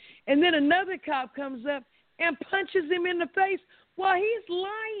mouth. And then another cop comes up and punches him in the face while he's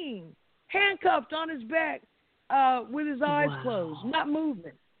lying, handcuffed on his back with his eyes closed, not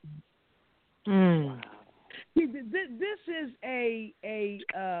moving. See, this is a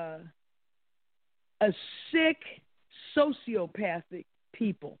sick, sociopathic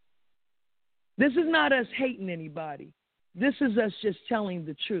people. This is not us hating anybody. This is us just telling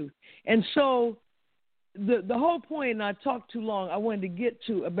the truth. And so the whole point, and I talked too long, I wanted to get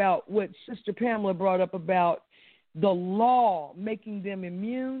to about what Sister Pamela brought up about the law making them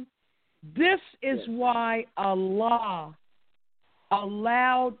immune. This is why Allah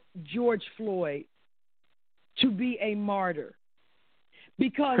allowed George Floyd to be a martyr.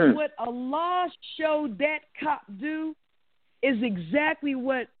 Because what Allah showed that cop do is exactly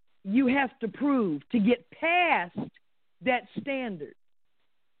what you have to prove to get past that standard.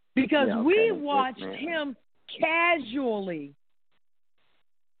 Because we watched him casually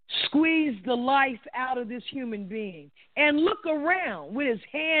squeeze the life out of this human being and look around with his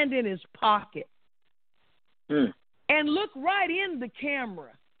hand in his pocket and look right in the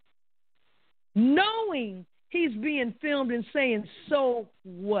camera, knowing he's being filmed and saying, so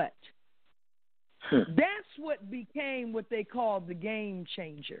what? That's what became what they called the game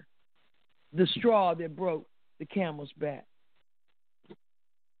changer, the straw that broke the camel's back.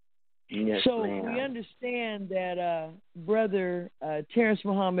 Yes, so ma'am. We understand that Brother Terrence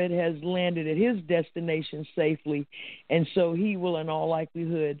Muhammad has landed at his destination safely, and so he will, in all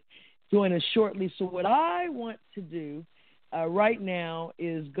likelihood, join us shortly. So what I want to do right now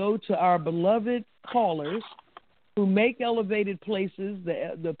is go to our beloved callers who make Elevated Places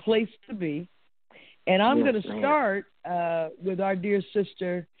the place to be. And I'm going to start with our dear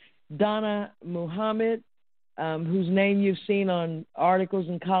sister, Donna Muhammad, whose name you've seen on articles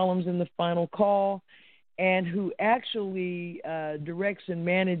and columns in the Final Call, and who actually directs and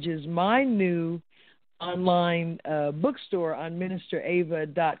manages my new online bookstore on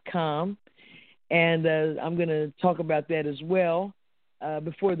ministerava.com. And I'm going to talk about that as well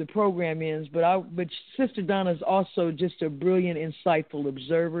before the program ends. But Sister Donna is also just a brilliant, insightful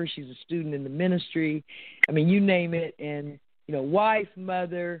observer. She's a student in the ministry. I mean, you name it, and wife,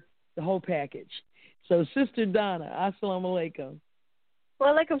 mother, the whole package. So, Sister Donna, assalamu alaikum. Wa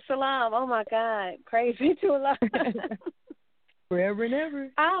alaikum salam. Oh, my God. Praise be to Allah. Forever and ever.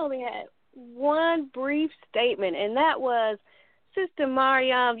 I only had one brief statement, and that was, Sister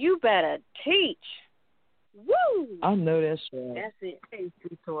Mariam, you better teach. Woo! I know that's right. That's it. Praise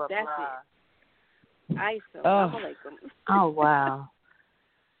be to Allah. That's it. Assalamu alaikum. Oh, wow.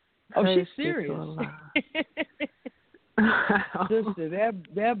 Oh, she's serious. Sister,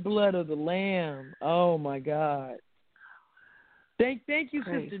 that blood of the Lamb. Oh my God. Thank you,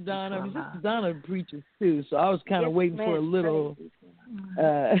 Sister Donna. I mean, Sister Donna preaches too, so I was kind of waiting for a little,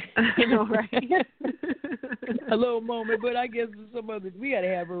 a little moment. But I guess some others we got to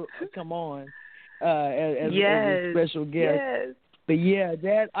have her come on as a special guest. Yes. But yeah,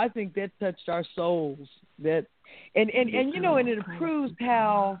 I think that touched our souls. And it proves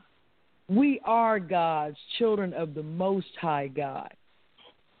how we are God's children of the Most High God.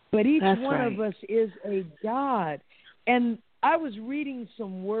 But each That's one right. of us is a God. And I was reading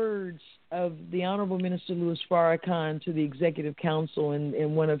some words of the Honorable Minister Louis Farrakhan to the Executive Council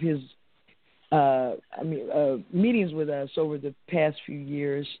in one of his meetings with us over the past few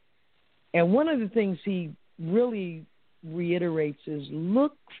years. And one of the things he really reiterates is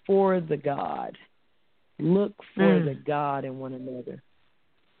look for the God. Look for the God in one another.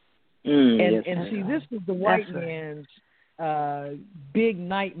 And see, this is the white man's big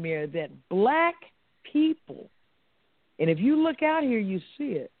nightmare, that black people, and if you look out here, you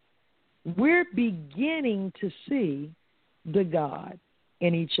see it, we're beginning to see the God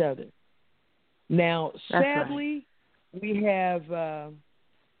in each other. Now, sadly, we have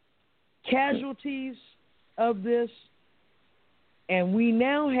casualties of this, and we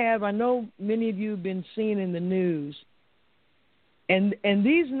now have, I know many of you have been seeing in the news, and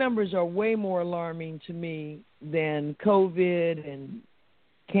these numbers are way more alarming to me than COVID and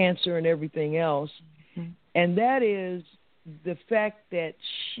cancer and everything else, and that is the fact that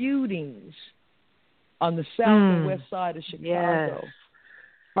shootings on the south and west side of Chicago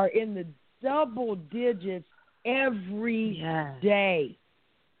are in the double digits every day.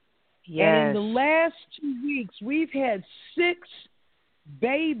 Yes. And in the last 2 weeks, we've had 6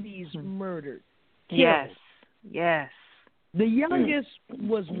 babies murdered. Killed. Yes. The youngest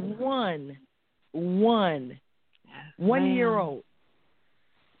was one 1 year old.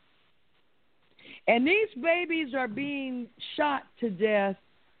 And these babies are being shot to death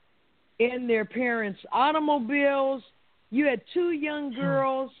in their parents' automobiles. You had 2 young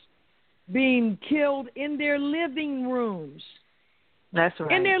girls being killed in their living rooms. That's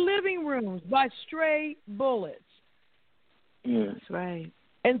right. In their living rooms by stray bullets. That's right.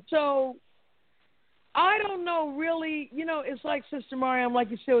 And so I don't know really, it's like Sister Mariam, like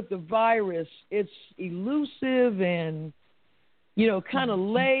you said with the virus, it's elusive and, kind of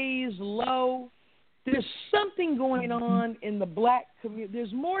lays low. There's something going on in the black community.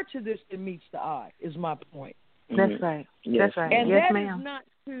 There's more to this than meets the eye, is my point. That's right. That's right. And yes, that ma'am. is not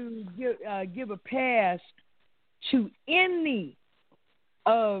to give a pass to any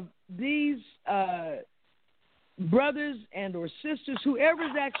of these brothers and or sisters,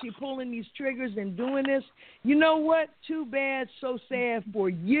 whoever's actually pulling these triggers and doing this. You know what? Too bad, so sad for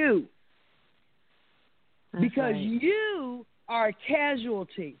you. That's because right. you are a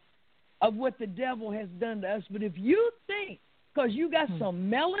casualty of what the devil has done to us. But if you think, because you got some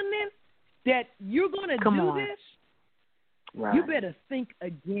melanin, that you're going to do this, you better think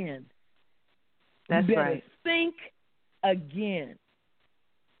again. That's you better right. think again.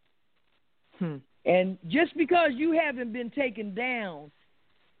 And just because you haven't been taken down,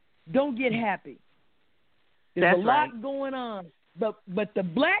 don't get happy. There's a lot going on. But the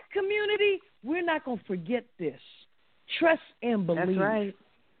black community, we're not going to forget this. Trust and believe. That's right.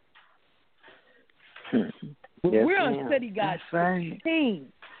 We're on Study Guide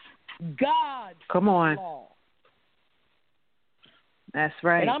 16. God's law. That's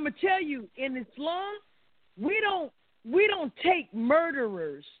right. And I'm gonna tell you, in Islam, we don't take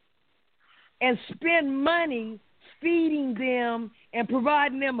murderers and spend money feeding them and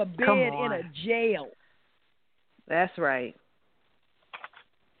providing them a bed in a jail. That's right.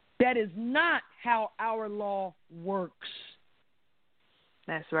 That is not how our law works.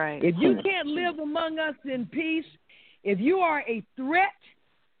 That's right. If you can't live among us in peace, if you are a threat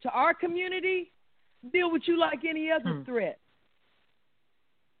to our community, deal with you like any other threat.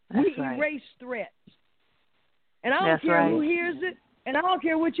 We erase threats. And I don't care who hears it, and I don't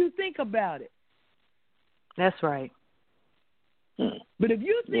care what you think about it. That's right. But if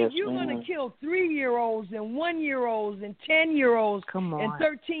you think you're going to kill 3-year-olds and 1-year-olds and 10-year-olds and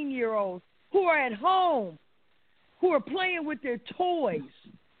 13-year-olds who are at home, who are playing with their toys,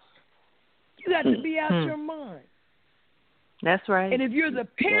 you got to be out your mind. That's right. And if you're the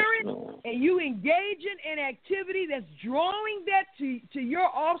parent and you engage in an activity that's drawing that to your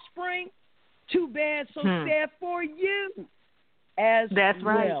offspring, too bad, so sad for you as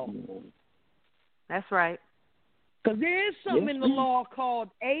well. That's right. Because there is something in the law called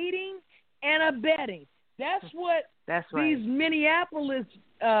aiding and abetting. That's what these Minneapolis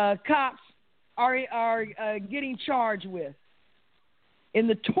cops are getting charged with in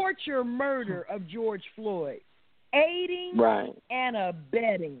the torture murder of George Floyd. Aiding and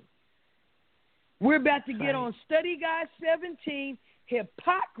abetting. We're about to get on Study Guide 17,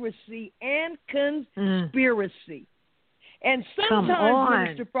 Hypocrisy and Conspiracy. And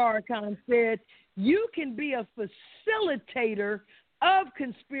sometimes Mr. Farrakhan said, you can be a facilitator of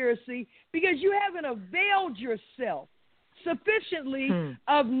conspiracy because you haven't availed yourself sufficiently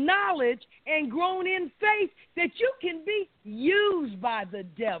of knowledge and grown in faith that you can be used by the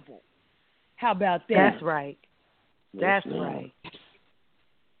devil. How about that? That's right. That's right.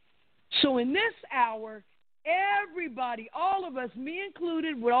 So in this hour, everybody, all of us, me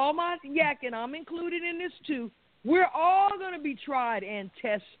included, with all my yakking, I'm included in this too, we're all going to be tried and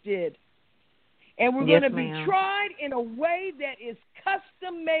tested. And we're going to be tried in a way that is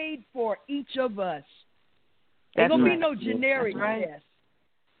custom made for each of us. There's going to be no generic test.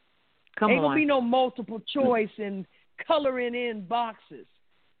 Ain't going to be no multiple choice and coloring in boxes.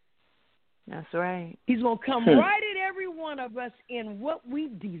 That's right. He's going to come right at every one of us in what we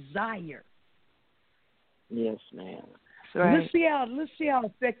desire. Yes, ma'am. That's right. Let's see how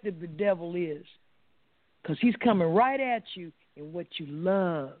effective the devil is, because he's coming right at you in what you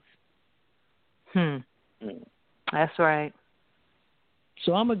love. That's right.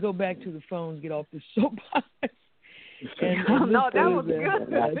 So I'm gonna go back to the phones, get off this soapbox. No, that was good.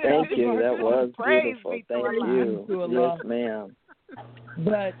 Thank you. That was beautiful. Thank you. Yes, ma'am.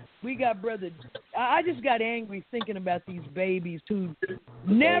 But we got I just got angry thinking about these babies who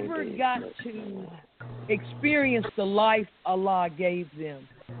never got to experience the life Allah gave them.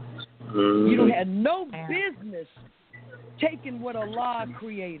 You had no business taking what Allah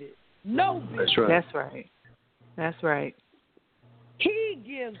created. No business. That's right. That's right. He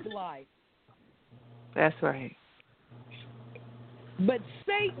gives life. That's right. But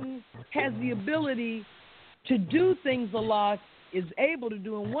Satan has the ability to do things Allah is able to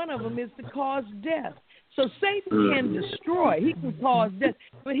do, and one of them is to cause death. So Satan can destroy. He can cause death,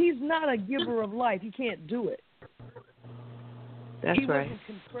 but he's not a giver of life. He can't do it. That's he right. He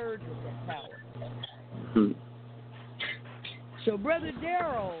wasn't conferred with that power. So, Brother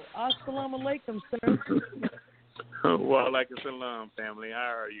Darrell, assalamu alaikum, sir. Wa alaikum salam, family.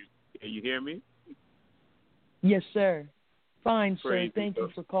 How are you? Can you hear me? Yes, sir. Fine, Praise sir. Thank you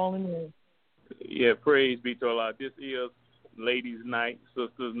for calling in. Yeah, praise be to Allah. This is Ladies' Night,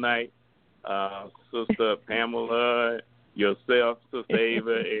 Sisters' Night. Sister Pamela, yourself, Sister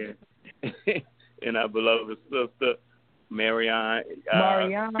Ava, and our beloved sister Marianne.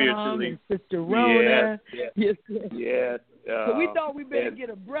 And Sister Rona. Yes. So we thought we better get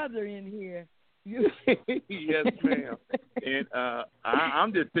a brother in here. Yes, ma'am. And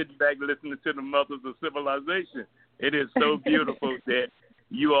I'm just sitting back listening to the mothers of civilization. It is so beautiful that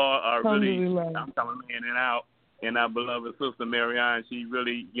you all are really coming in and out. And our beloved sister Marianne, she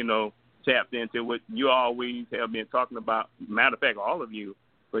really, tapped into what you always have been talking about. Matter of fact, all of you.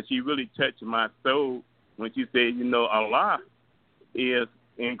 But she really touched my soul when she said, Allah is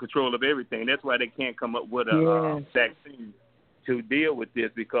in control of everything. That's why they can't come up with a vaccine to deal with this,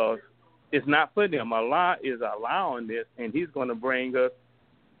 because it's not for them. Allah is allowing this, and he's going to bring us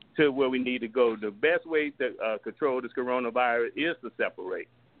to where we need to go. The best way to control this coronavirus is to separate.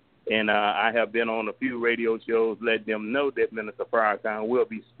 And I have been on a few radio shows, let them know that Minister Farrakhan will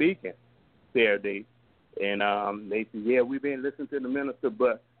be speaking Saturday. And they said, we've been listening to the minister,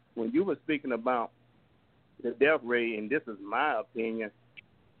 but when you were speaking about the death rate, and this is my opinion,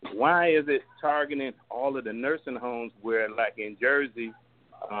 why is it targeting all of the nursing homes where, like in Jersey,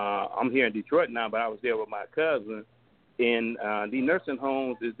 I'm here in Detroit now, but I was there with my cousin, and the nursing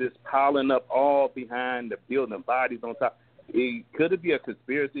homes is just piling up all behind the building, bodies on top. Could it be a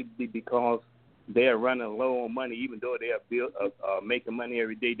conspiracy because they're running low on money, even though they are making money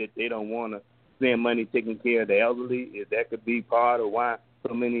every day, that they don't want to spend money taking care of the elderly? If that could be part of why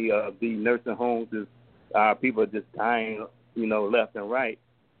so many of the nursing homes people are just dying, left and right.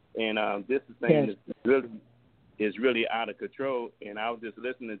 And this thing is really out of control. And I was just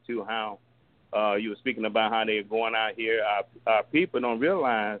listening to how you were speaking about how they're going out here. Our people don't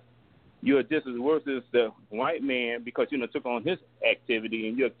realize you're just as worse as the white man because took on his activity,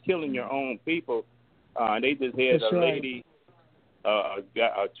 and you're killing your own people. They just had lady,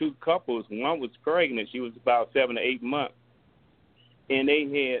 two couples. One was pregnant; she was about 7 to 8 months, and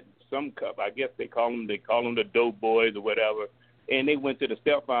they had some couple. I guess they call them the dope boys or whatever. And they went to the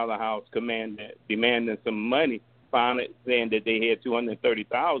stepfather house, demanding some money. Finally, saying that they had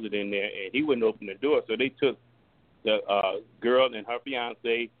 $230,000 in there, and he wouldn't open the door. So they took the girl and her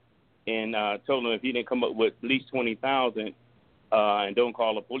fiance, and told him if he didn't come up with at least $20,000 and don't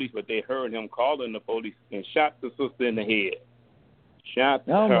call the police. But they heard him calling the police and shot the sister in the head, shot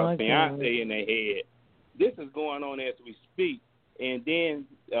her fiance in the head. This is going on as we speak. And then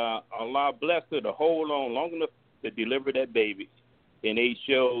Allah blessed her to hold on long enough to deliver that baby. And they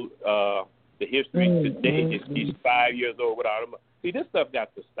showed the history today. She's 5 years old without him. See, this stuff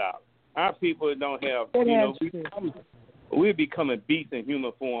got to stop. Our people don't have, we're becoming beasts in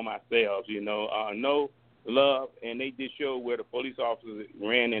human form ourselves, no love, and they just showed where the police officers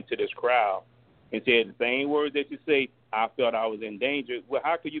ran into this crowd and said the same words that you say, I felt I was in danger. Well,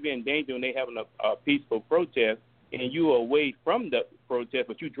 how could you be in danger when they having a peaceful protest and you are away from the protest,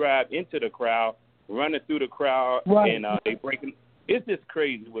 but you drive into the crowd, running through the crowd, right. and they breaking. It's just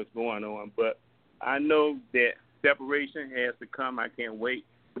crazy what's going on. But I know that separation has to come. I can't wait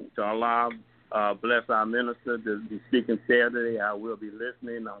to allow bless our minister to be speaking Saturday. I will be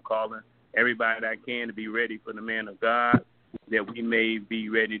listening. I'm calling everybody that I can to be ready for the man of God, that we may be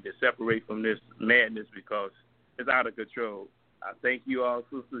ready to separate from this madness because it's out of control. I thank you all,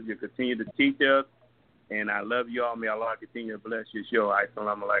 sisters. You continue to teach us, and I love you all. May Allah continue to bless your show.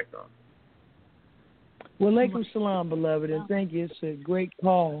 Assalamu alaikum. Well, alaikum salam, beloved, and thank you. It's a great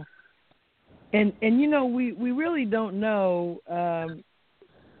call. And you know, we really don't know.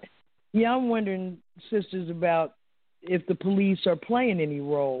 I'm wondering, sisters, about if the police are playing any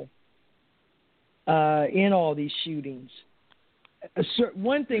role in all these shootings.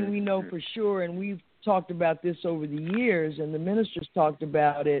 One thing we know for sure, and we've talked about this over the years, and the ministers talked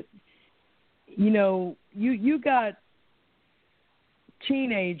about it. You know, you got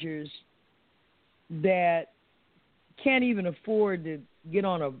teenagers that can't even afford to get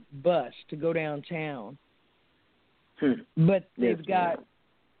on a bus to go downtown, but they've got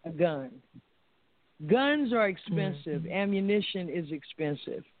a gun. Guns are expensive. Ammunition is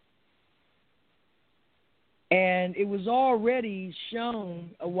expensive. And it was already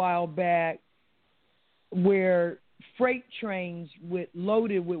shown a while back where freight trains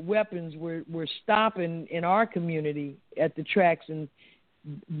loaded with weapons were stopping in our community at the tracks, and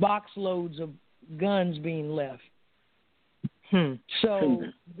box loads of guns being left. So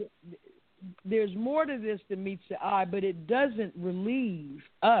there's more to this than meets the eye, but it doesn't relieve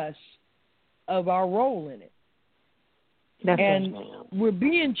us of our role in it. And we're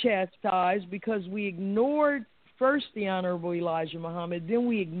being chastised because we ignored first the Honorable Elijah Muhammad, then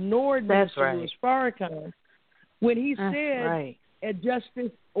we ignored Mr. Louis Farrakhan when he said, at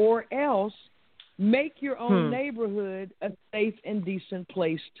justice or else, make your own neighborhood a safe and decent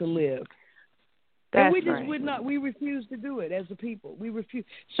place to live. And we just would not. We refuse to do it as a people. We refuse.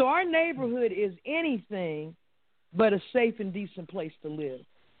 So our neighborhood is anything but a safe and decent place to live.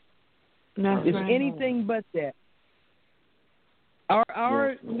 It's anything but that.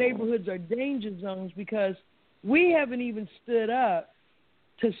 Our neighborhoods are danger zones because we haven't even stood up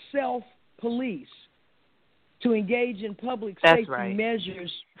to self-police, to engage in public safety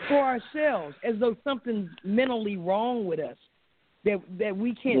measures for ourselves, as though something's mentally wrong with us, that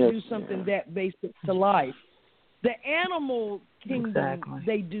we can't do something that basic to life. The animal kingdom,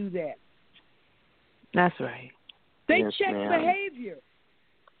 they do that. That's right. They check behavior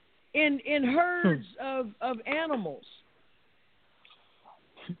in herds of animals.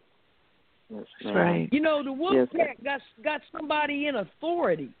 That's right. You know, the wolf pack got somebody in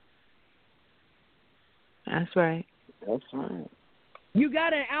authority. That's right. That's right. You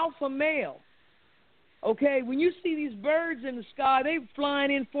got an alpha male. Okay, when you see these birds in the sky, they flying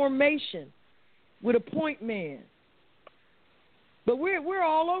in formation with a point man. But we're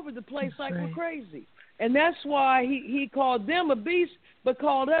all over the place like we're crazy. And that's why he called them a beast, but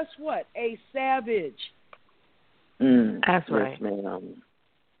called us what? A savage. That's right.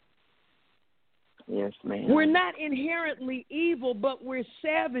 Yes, ma'am. We're not inherently evil, but we're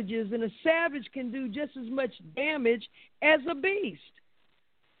savages, and a savage can do just as much damage as a beast.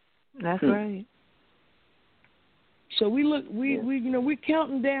 That's right. So we're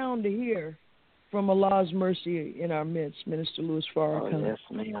counting down to hear from Allah's mercy in our midst, Minister Louis Farrakhan. Yes,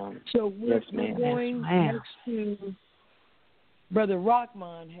 ma'am. So we're going next to Brother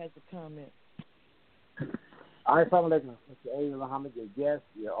Rahman has a comment. All right, assalamu alaikum, Mr. Ava Muhammad, your guest,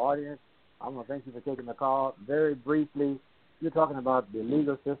 your audience. I want to thank you for taking the call. Very briefly, you're talking about the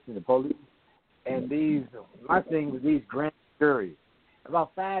legal system, the police, and my thing with these grand juries.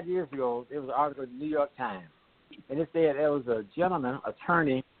 About 5 years ago, there was an article in the New York Times, and it said there was a gentleman,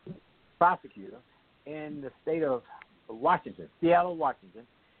 attorney, prosecutor in the state of Washington, Seattle, Washington,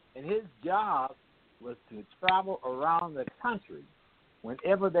 and his job was to travel around the country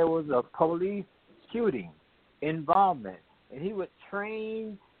whenever there was a police shooting involvement, and he would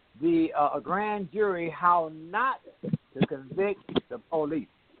train a grand jury how not to convict the police.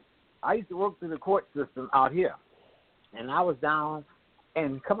 I used to work through the court system out here, and I was down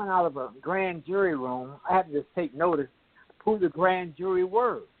and coming out of a grand jury room, I had to just take notice who the grand jury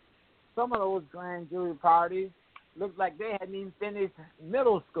were. Some of those grand jury parties looked like they hadn't even finished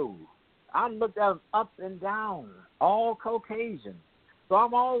middle school. I looked at them up and down, all Caucasian. So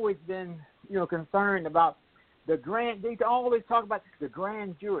I've always been, concerned about they always talk about the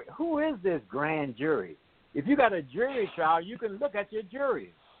grand jury. Who is this grand jury? If you got a jury trial, you can look at your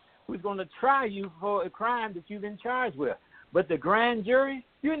jury who's going to try you for a crime that you've been charged with. But the grand jury,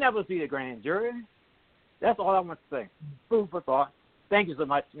 you never see the grand jury. That's all I want to say. Food for thought. Thank you so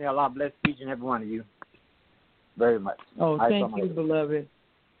much. May Allah bless each and every one of you very much. Oh, thank you, beloved.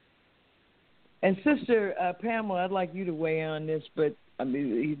 And Sister Pamela, I'd like you to weigh in on this, but I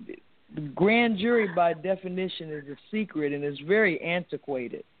mean, the grand jury by definition is a secret and is very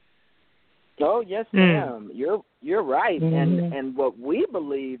antiquated. Oh, yes, ma'am. You're right. And what we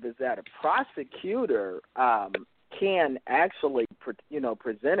believe is that a prosecutor can actually,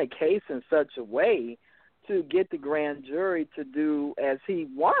 present a case in such a way to get the grand jury to do as he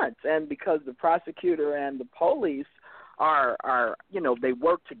wants. And because the prosecutor and the police are they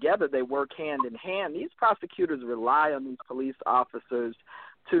work together, they work hand in hand, these prosecutors rely on these police officers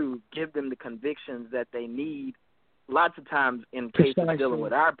to give them the convictions that they need lots of times in cases dealing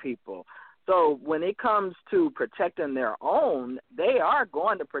with our people. So when it comes to protecting their own, they are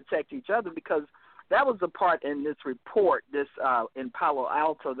going to protect each other, because that was the part in this report, in Palo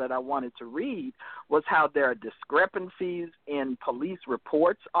Alto, that I wanted to read, was how there are discrepancies in police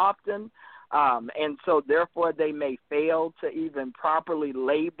reports often, and so therefore they may fail to even properly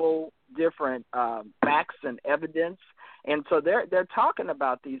label different facts and evidence, and so they're talking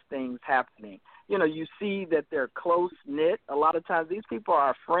about these things happening. You see that they're close-knit. A lot of times these people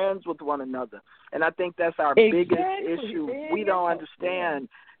are friends with one another, and I think that's our biggest issue. We don't understand.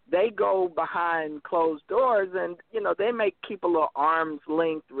 They go behind closed doors, and, they may keep a little arm's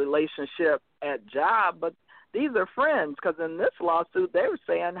length relationship at job, but these are friends, because in this lawsuit they were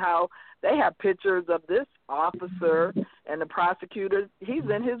saying how they have pictures of this officer and the prosecutor. He's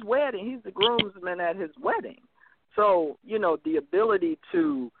in his wedding. He's the groomsman at his wedding. So, the ability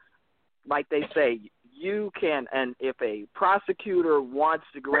to, like they say, you can, and if a prosecutor wants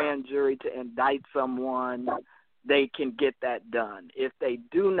the grand jury to indict someone, they can get that done. If they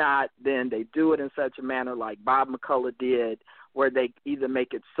do not, then they do it in such a manner like Bob McCullough did, where they either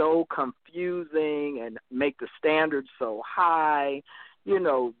make it so confusing and make the standards so high,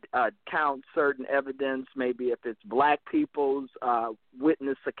 count certain evidence, maybe if it's black people's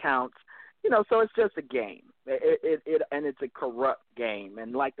witness accounts, so it's just a game. And it's a corrupt game.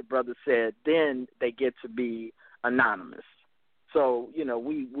 And like the brother said, then they get to be anonymous. So,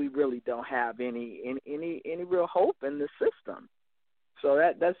 we really don't have any real hope in the system. So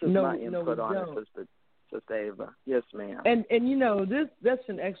that's just my input on it, Sister Ava. Yes, ma'am. And that's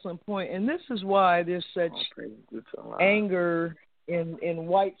an excellent point. And this is why there's such anger in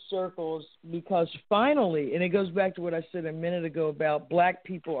white circles, because finally, and it goes back to what I said a minute ago about black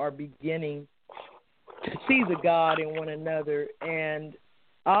people are beginning to see the God in one another. And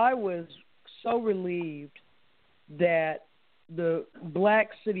I was so relieved that the black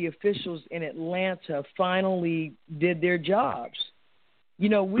city officials in Atlanta finally did their jobs. We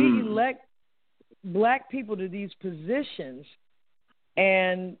elect black people to these positions,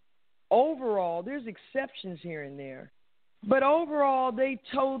 and overall, there's exceptions here and there, but overall, they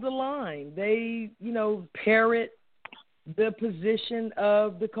toe the line. They, parrot the position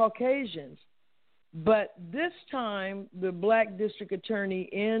of the Caucasians. But this time, the black district attorney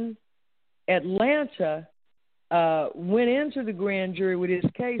in Atlanta went into the grand jury with his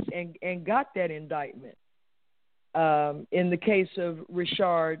case and got that indictment in the case of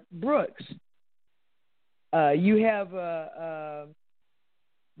Rayshard Brooks. You have a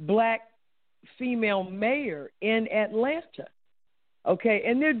black female mayor in Atlanta, okay,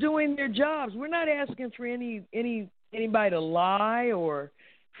 and they're doing their jobs. We're not asking for anybody to lie or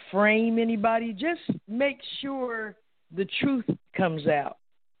frame anybody. Just make sure the truth comes out.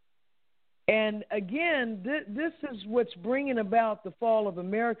 And again, this is what's bringing about the fall of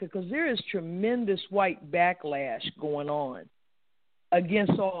America, because there is tremendous white backlash going on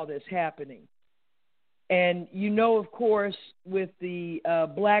against all that's happening. And of course, with the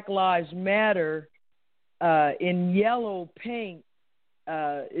Black Lives Matter in yellow paint,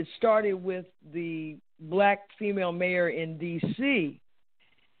 it started with the black female mayor in D.C.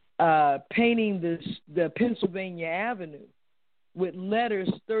 Painting the Pennsylvania Avenue with letters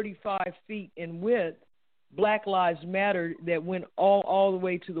 35 feet in width, Black Lives Matter, that went all the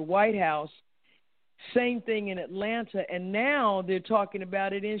way to the White House. Same thing in Atlanta, and now they're talking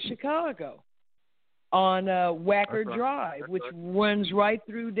about it in Chicago on Wacker Drive, which runs right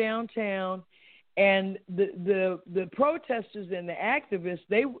through downtown. And the protesters and the activists,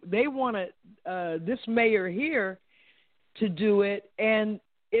 they want this mayor here to do it, and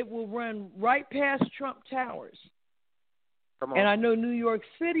it will run right past Trump Towers. And I know New York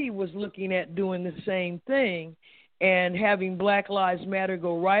City was looking at doing the same thing and having Black Lives Matter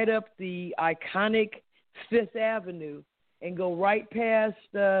go right up the iconic Fifth Avenue and go right past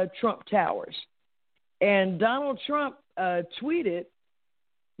Trump Towers. And Donald Trump tweeted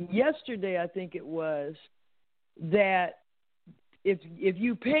yesterday, I think it was, that if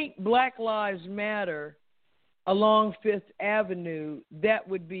you paint Black Lives Matter along Fifth Avenue, that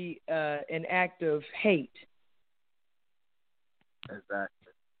would be an act of hate. Exactly.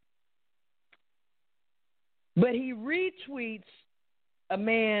 But he retweets a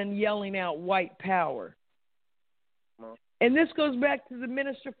man yelling out white power. Well, and this goes back to the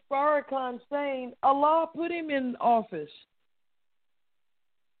Minister Farrakhan saying Allah put him in office.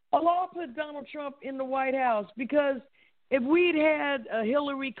 Allah put Donald Trump in the White House, because if we'd had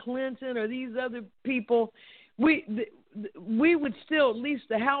Hillary Clinton or these other people, we would still, at least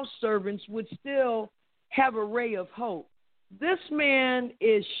the House servants would still have a ray of hope. This man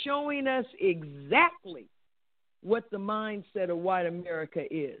is showing us exactly what the mindset of white America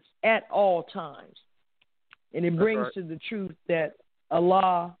is at all times. And it brings to the truth that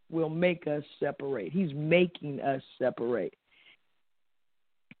Allah will make us separate. He's making us separate.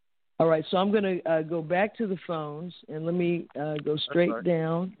 All right, so I'm going to go back to the phones, and let me go straight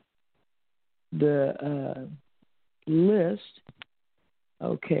down the list.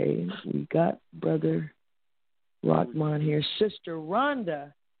 Okay, we got Brother Rahman here. Sister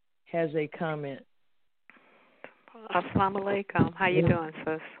Rhonda has a comment. Assalamu alaikum. How you doing,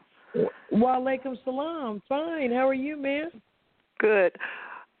 sis? Wa alaikum salam. Fine. How are you, man? Good.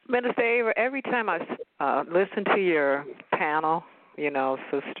 Minister Ava, every time I listen to your panel,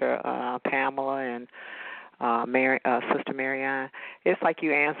 Sister Pamela and Sister Marianne, it's like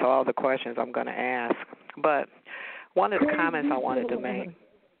you answer all the questions I'm going to ask. But one of the comments I wanted to make,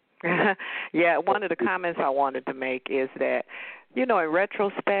 one of the comments I wanted to make is that, in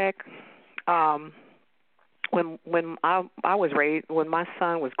retrospect, when I was raised, when my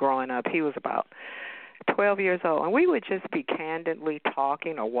son was growing up, he was about 12 years old, and we would just be candidly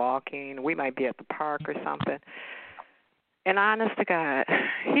talking or walking. We might be at the park or something. And honest to God,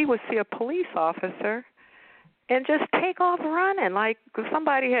 he would see a police officer and just take off running like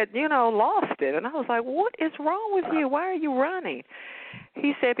somebody had, lost it. And I was like, what is wrong with you? Why are you running?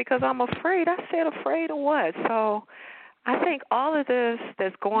 He said, because I'm afraid. I said, afraid of what? So I think all of this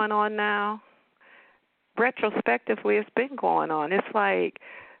that's going on now, retrospectively, it's been going on. It's like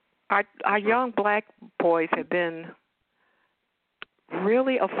our young black boys have been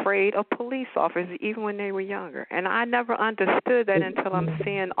really afraid of police officers even when they were younger. And I never understood that until I'm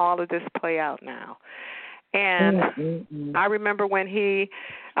seeing all of this play out now. And I remember when we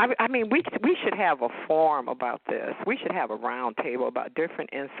should have a forum about this. We should have a round table about different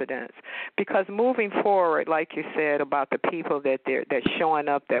incidents, because moving forward, like you said, about the people that's showing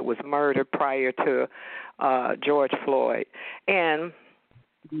up that was murdered prior to George Floyd, and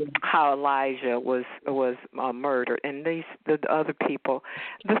how Elijah was murdered, and the other people.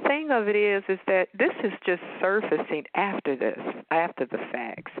 The thing of it is that this is just surfacing after the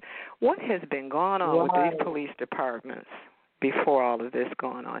facts. What has been going on with these police departments before all of this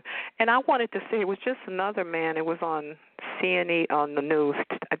going on? And I wanted to say, it was just another man. It was on CNN, on the news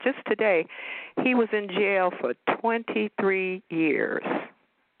just today. He was in jail for 23 years.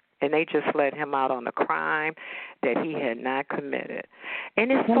 And they just let him out on a crime that he had not committed. And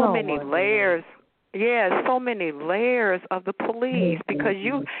there's so many layers. Yeah, so many layers of the police, because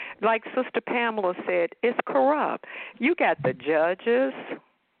you, like Sister Pamela said, it's corrupt. You got the judges.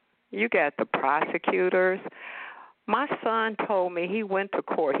 You got the prosecutors. My son told me he went to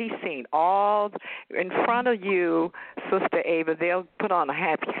court. He's seen all in front of you, Sister Ava. They'll put on a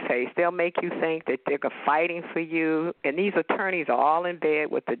happy face. They'll make you think that they're fighting for you. And these attorneys are all in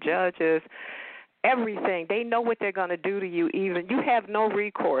bed with the judges. Everything. They know what they're going to do to you. Even you have no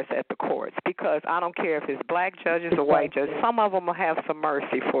recourse at the courts, because I don't care if it's black judges or white judges. Some of them will have some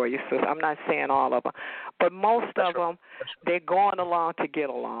mercy for you. So I'm not saying all of them, but most of them, they're going along to get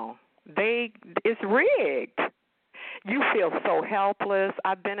along. It's rigged. You feel so helpless.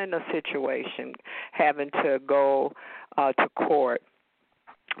 I've been in a situation having to go to court.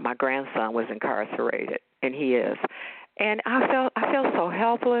 My grandson was incarcerated, and he is. And I felt so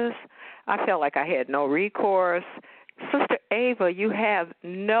helpless. I felt like I had no recourse. Sister Ava, you have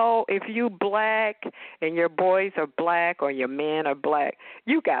if you black and your boys are black or your men are black,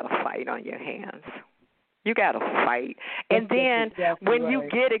 you got a fight on your hands. You got to fight. And then when you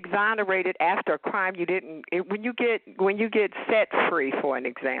get exonerated after a crime you didn't, when you get set free, for an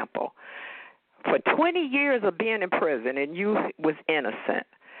example, for 20 years of being in prison and you was innocent,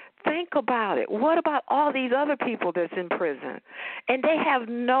 think about it. What about all these other people that's in prison? And they have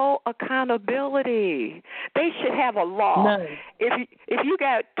no accountability. They should have a law. None. If you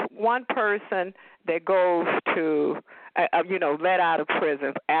got one person that goes to let out of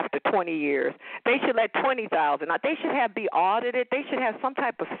prison after 20 years, they should let 20,000 out. They should be audited. They should have some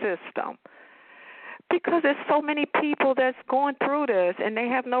type of system. Because there's so many people that's going through this and they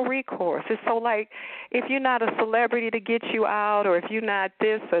have no recourse. It's so like if you're not a celebrity to get you out, or if you're not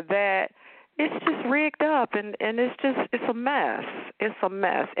this or that, it's just rigged up and it's a mess. It's a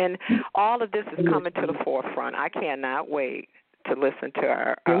mess. And all of this is coming to the forefront. I cannot wait to listen to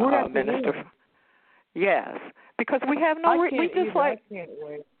our minister. Yes, because we have no. We just like. I can't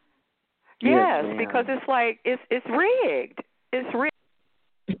wait. Yes, because it's like it's rigged. It's rigged.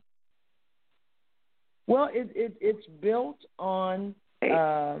 Well, it's built on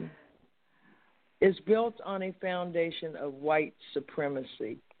a foundation of white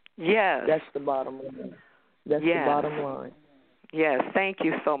supremacy. Yes, that's the bottom line. That's the bottom line. Yes, thank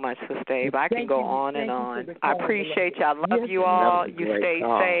you so much, Sister Ava. I can go on and on. I appreciate you. I love you all. You stay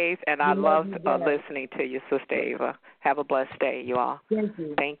safe, and I love listening to you, Sister Ava. Have a blessed day, you all. Thank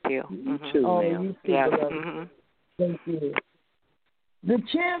you. Thank you. You too, ma'am. You too, yes. Thank you. The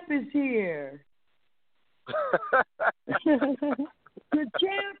champ is here. The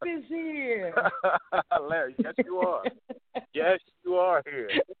champ is here. Larry, yes you are. Yes, you are here.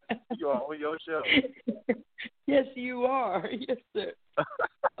 You are on your show. Yes, you are. Yes, sir.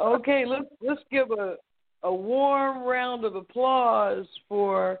 Okay, let's give a warm round of applause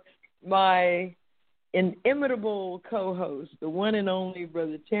for my inimitable co-host, the one and only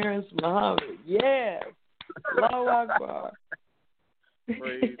Brother Terrence Muhammad. Yes. Allahu Akbar.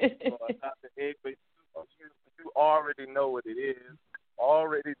 Praise God. Dr. Ava, you already know what it is.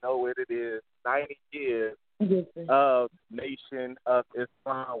 90 years of Nation of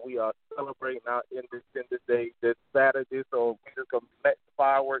Islam. We are celebrating our Independence Day this Saturday, so we just going to let the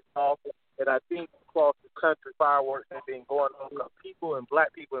fireworks off. And I think across the country, fireworks have been going on because people and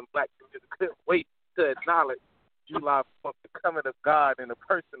black communities couldn't wait to acknowledge July 4th, the coming of God in the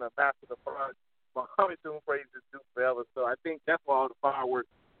person of Master Muhammad, whom praises due forever. So I think that's why all the fireworks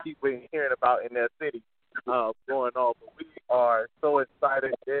people been hearing about in their city going on. But we are so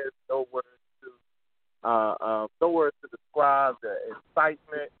excited. There's no words to describe the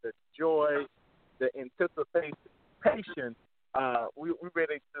excitement, the joy, the anticipation. We're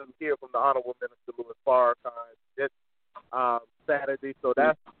ready to hear from the Honorable Minister Louis Farrakhan this Saturday. So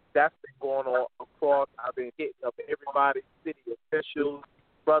that's been going on across. I've been hitting up everybody, city officials,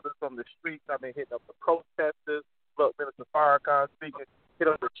 brothers from the streets. I've been hitting up the protesters. Look, Minister Farrakhan speaking. Hit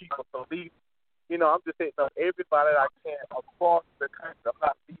up the chief of police. I'm just hitting up everybody that I can across the country. I'm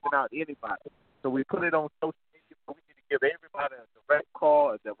not leaving out anybody. So we put it on social media. So we need to give everybody a direct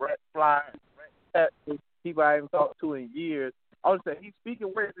call, a direct flyer, a direct text. People I haven't talked to in years. I would say he's speaking.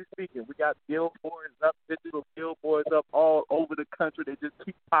 Where is he speaking? We got billboards up, digital billboards up all over the country. They just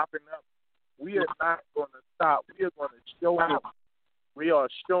keep popping up. We are not going to stop. We are going to show out. We are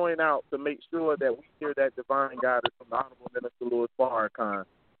showing out to make sure that we hear that divine guidance from the Honorable Minister Louis Farrakhan.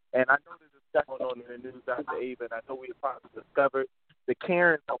 And I know there's a stuff going on in the news, Dr. Ava, and I know we have probably discovered the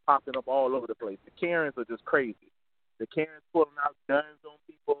Karens are popping up all over the place. The Karens are just crazy. The Karens pulling out guns on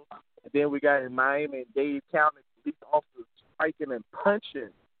people. And then we got in Miami and Dade County, police officers striking and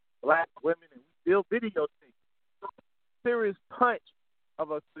punching black women, and we still videotaping. Serious punch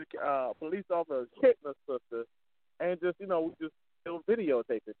of a police officer hitting a sister, and just, we just still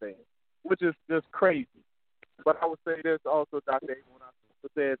videotaping things, which is just crazy. But I would say this also, Dr. Ava, when I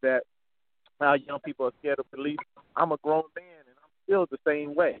said that young people are scared of police. I'm a grown man, and I'm still the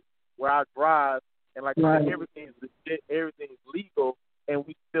same way, where I drive, and like I said, everything's legit, everything's legal, and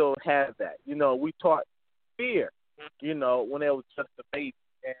we still have that. We taught fear, when it was just a baby,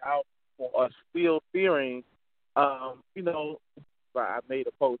 and I was still fearing, I made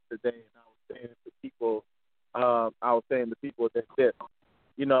a post today, and I was saying to people, that this,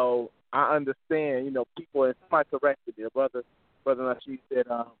 I understand, people, and somebody corrected me, Brother Nasheed said,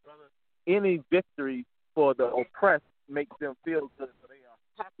 any victory for the oppressed makes them feel good, so they are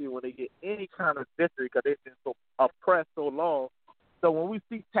happy when they get any kind of victory because they've been so oppressed so long. So when we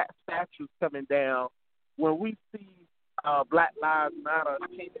see statues coming down, when we see Black Lives Matter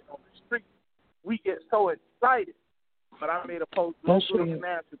painted on the street, we get so excited. But I made a post locally and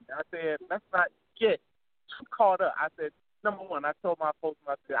nationally. I said, let's not get too caught up. I said, number one, I told my post,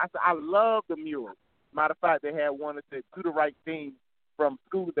 I said, I love the mural. Matter of fact, they had one that said, do the right thing from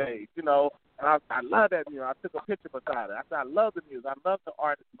school days, and I love that mural. I took a picture beside it. I said, I love the mural. I love the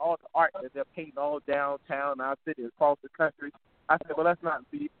art, all the art that they're painting all downtown, our city, across the country. I I said, well, let's not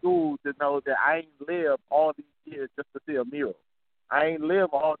be fooled to know that I ain't lived all these years just to see a mural. I ain't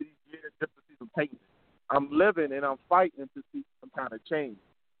lived all these years just to see some painting. I'm living and I'm fighting to see some kind of change.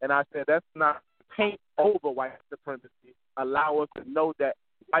 And I said, that's not paint over white supremacy. Allow us to know that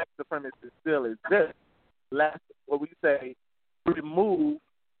white supremacy still exists. Let's, what we say, remove,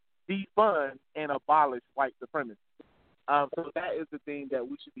 defund, and abolish white supremacy. So that is the thing that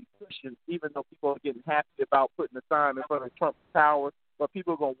we should be pushing, even though people are getting happy about putting a sign in front of Trump Tower, but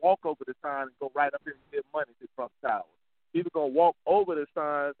people are going to walk over the sign and go right up here and give money to Trump Tower. People are going to walk over the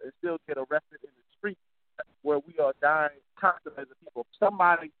signs and still get arrested in the street where we are dying constantly as a people.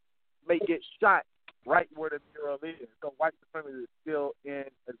 Somebody may get shot right where the mural is. So white supremacy is still in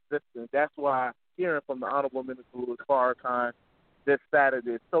existence. That's why hearing from the Honorable Minister Louis Farrakhan this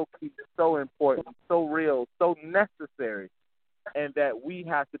Saturday is so key, so important, so real, so necessary, and that we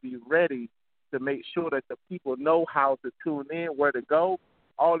have to be ready to make sure that the people know how to tune in, where to go.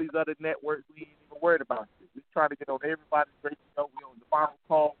 All these other networks, we ain't even worried about it. We try to get on everybody's radio. We on the Final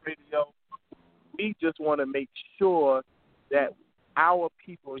Call radio. We just want to make sure that our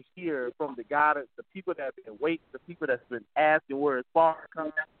people hear from the guidance, the people that have been waiting, the people that's been asking where it's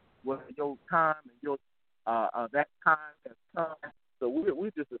Farrakhan, where your time and your that time has come. So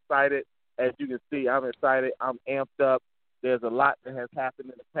we're just excited. As you can see, I'm excited. I'm amped up. There's a lot that has happened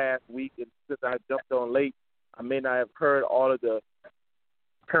in the past week, and since I jumped on late, I may not have heard all of the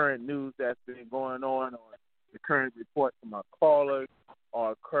current news that's been going on, or the current reports from our callers,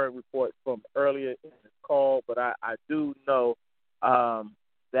 or current reports from earlier in this call. But I do know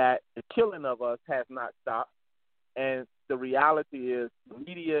that the killing of us has not stopped, and the reality is the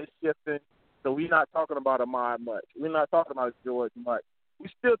media is shifting. So we're not talking about Ahmaud much. We're not talking about George much. We're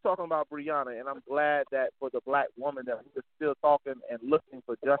still talking about Breonna, and I'm glad that for the black woman that we're still talking and looking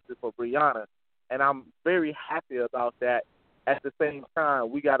for justice for Breonna, and I'm very happy about that. At the same time,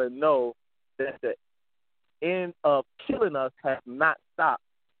 we got to know that the end of killing us has not stopped,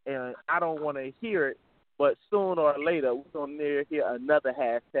 and I don't want to hear it, but sooner or later we're going to hear another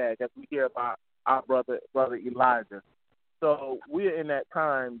hashtag as we hear about our brother Elijah. So we're in that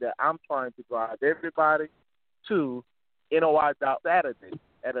time that I'm trying to drive everybody to NOI Saturday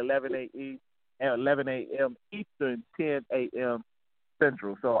at 11 a.m. Eastern, 10 a.m.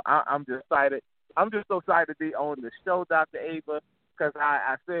 Central. So I'm just excited. I'm just so excited to be on the show, Dr. Ava, because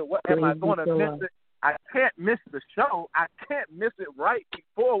I said, what am I going to miss it? I can't miss the show. I can't miss it right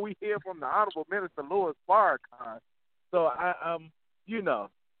before we hear from the Honorable Minister Louis Farrakhan. So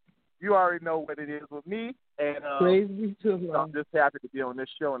you already know what it is with me. And I'm just happy to be on this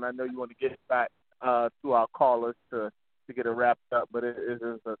show, and I know you want to get back to our callers to get it wrapped up. But it is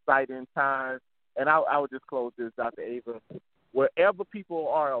an exciting time. And I would just close this, Dr. Ava. Wherever people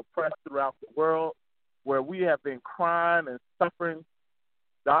are oppressed throughout the world, where we have been crying and suffering,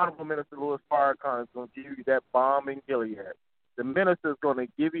 the Honorable Minister Louis Farrakhan is going to give you that balm in Gilead. The minister is going to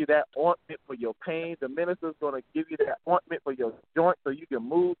give you that ointment for your pain. The minister is going to give you that ointment for your joint so you can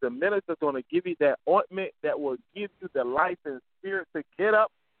move. The minister is going to give you that ointment that will give you the life and spirit to get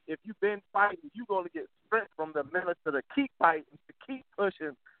up. If you've been fighting, you're going to get strength from the minister to keep fighting, to keep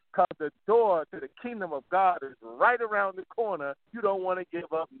pushing, because the door to the kingdom of God is right around the corner. You don't want to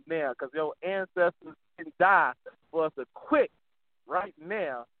give up now, because your ancestors can die for us to quit right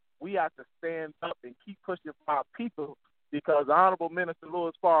now. We have to stand up and keep pushing for our people, because the Honorable Minister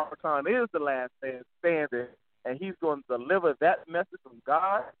Louis Farrakhan is the last man standing, and he's going to deliver that message from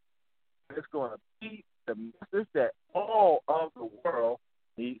God. It's going to be the message that all of the world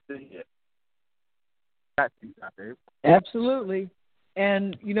needs to hear. Back to you, Dr. Absolutely.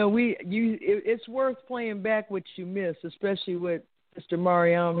 And, it's worth playing back what you missed, especially what Mr.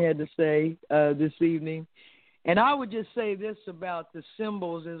 Mariam had to say this evening. And I would just say this about the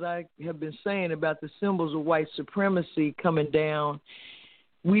symbols, as I have been saying, about the symbols of white supremacy coming down.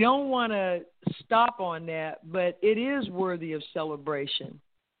 We don't want to stop on that, but it is worthy of celebration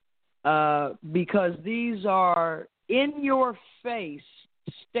because these are in-your-face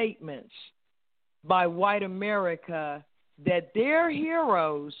statements by white America that their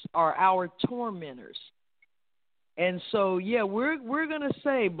heroes are our tormentors. And so, we're going to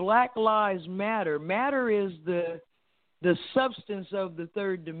say Black Lives Matter. Matter is the substance of the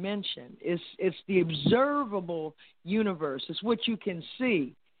third dimension. It's the observable universe. It's what you can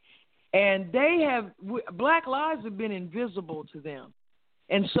see. And Black lives have been invisible to them.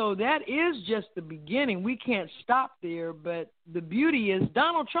 And so that is just the beginning. We can't stop there, but the beauty is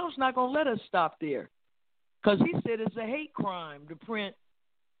Donald Trump's not going to let us stop there, because he said it's a hate crime to print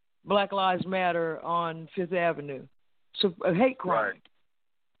Black Lives Matter on Fifth Avenue. So a hate crime. Right.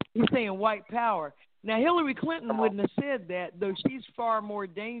 He's saying white power. Now, Hillary Clinton wouldn't have said that, though she's far more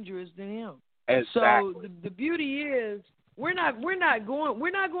dangerous than him. Exactly. So the beauty is we're not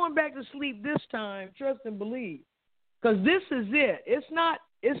going back to sleep this time. Trust and believe, because this is it. It's not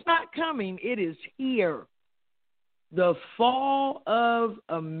coming. It is here. The fall of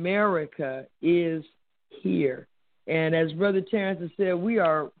America is here, and as Brother Terrence has said, we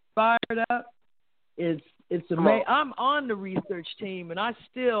are fired up. It's amazing. I'm on the research team, and I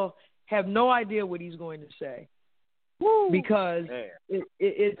still have no idea what he's going to say. Woo. Because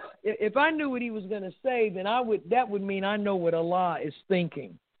if I knew what he was going to say, then that would mean I know what Allah is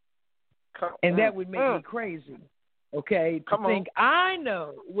thinking, and that would make me crazy. Okay, to think I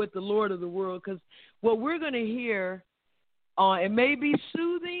know what the Lord of the world, because what we're going to hear, it may be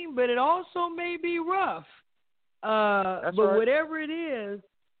soothing, but it also may be rough. But right. Whatever it is,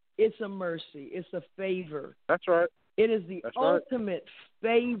 it's a mercy. It's a favor. That's right. It is the ultimate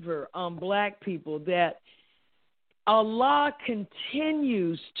favor on black people that Allah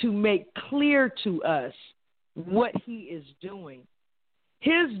continues to make clear to us what he is doing.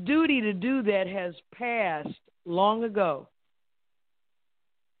 His duty to do that has passed long ago.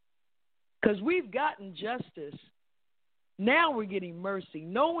 Because we've gotten justice. Now we're getting mercy.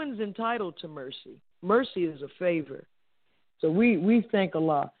 No one's entitled to mercy. Mercy is a favor. So we thank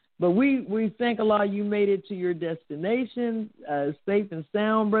Allah. But we thank Allah you made it to your destination safe and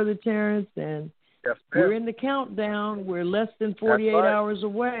sound, Brother Terrence. And yes, we're in the countdown. We're less than 48 hours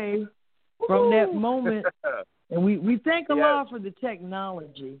away from that moment. And we thank Allah for the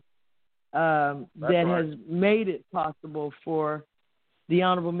technology that has made it possible for the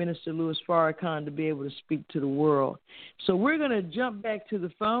Honorable Minister Louis Farrakhan to be able to speak to the world. So we're going to jump back to the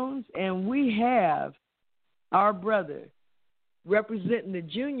phones, and we have our brother representing the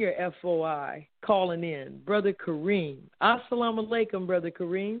junior FOI calling in, Brother Kareem. Assalamu alaikum, Brother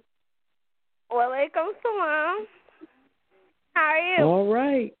Kareem. Walaikum salam. How are you? All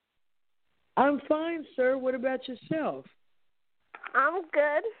right. I'm fine, sir. What about yourself? I'm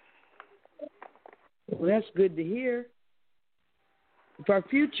good. Well, that's good to hear. If our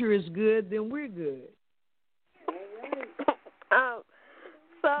future is good, then we're good.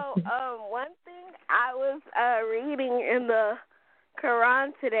 One thing I was reading in the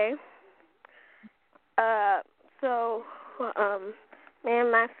Quran today. Me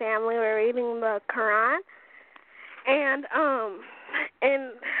and my family were reading the Quran, and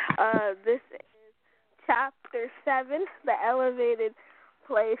this is chapter 7, the elevated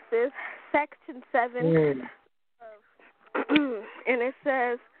places, section 7, and it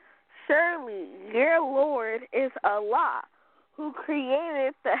says, "Surely your Lord is Allah, who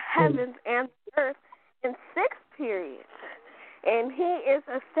created the heavens and the earth in 6 periods, and he is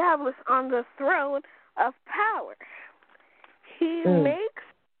established on the throne of power. He makes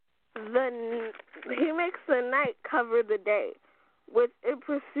the night cover the day, which it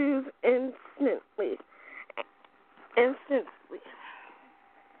pursues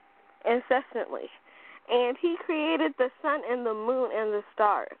incessantly, and he created the sun and the moon and the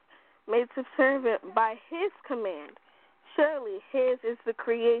stars, made subservient by his command. Surely his is the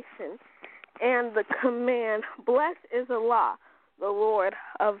creation and the command. Blessed is Allah, the Lord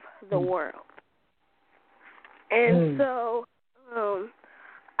of the world." And so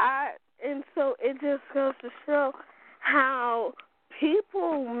it just goes to show how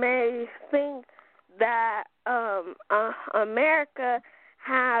people may think that America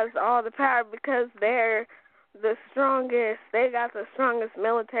has all the power because they're the strongest. They got the strongest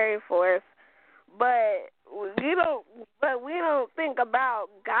military force, but we don't think about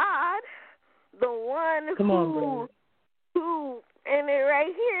God, the one who, and it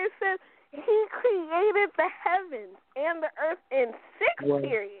right here it says he created the heavens and the earth in 6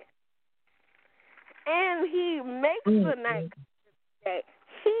 periods, and he makes the night day.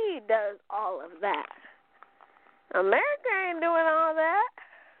 He does all of that. America ain't doing all that.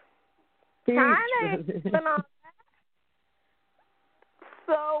 China ain't doing all that.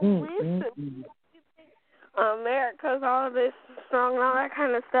 So we think America's all this strong and all that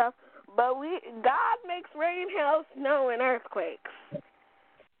kind of stuff, but God makes rain, hail, snow, and earthquakes.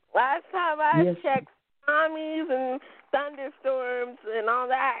 Last time I checked, tsunamis and thunderstorms and all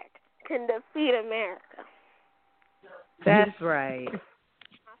that can defeat America. That's right.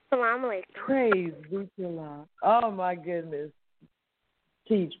 Assalamu alaikum. Praise be to Allah. Oh, my goodness.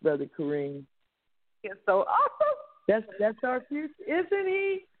 Teach, Brother Kareem. It's so awesome. That's our future, isn't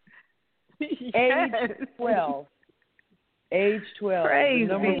he? Yes. Age 12. Age 12. Praise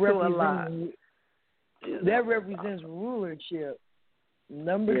be to Allah. That represents rulership.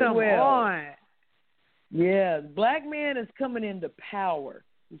 Number 12. Come on. Yeah, black man is coming into power.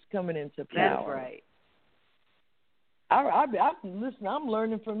 He's coming into power. That's right. Listen, I'm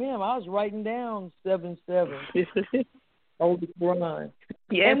learning from him. I was writing down 7-7. Holy Quran.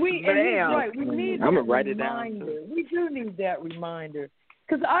 Yes, and he's right. We need I'm that gonna write reminder. it down too. We do need that reminder.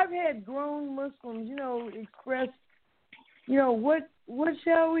 Because I've had grown Muslims, express, what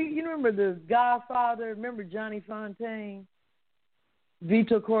shall we? You remember the Godfather? Remember Johnny Fontaine?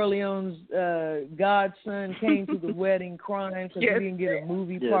 Vito Corleone's godson came to the wedding crying because he didn't get a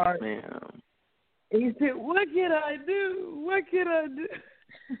movie part. Yes, ma'am. And he said, "What can I do? What can I do?"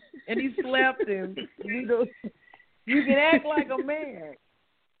 And he slapped him. Vito, you can act like a man.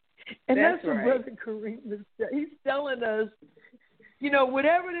 And that's what Brother Kareem is saying. He's telling us,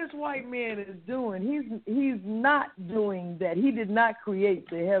 whatever this white man is doing, he's not doing that. He did not create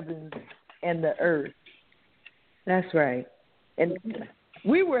the heavens and the earth. That's right. And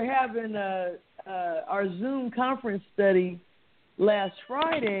we were having our Zoom conference study last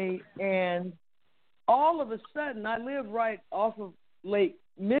Friday, and all of a sudden, I live right off of Lake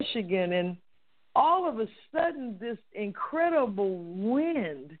Michigan, and all of a sudden, this incredible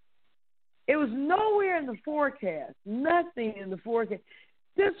wind. It was nowhere in the forecast, nothing in the forecast.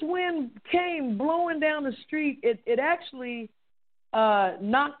 This wind came blowing down the street. It actually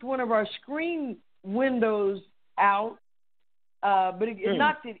knocked one of our screen windows out, but it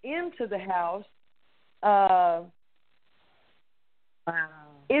knocked it into the house. Wow.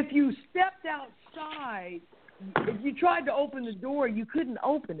 If you stepped outside, if you tried to open the door, you couldn't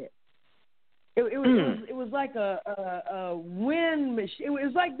open it. It was like a wind machine. It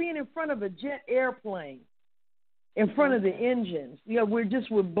was like being in front of a jet airplane, in front of the engines.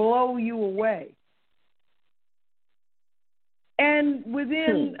 Would blow you away. And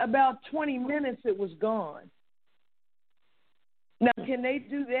within about 20 minutes, it was gone. Now, can they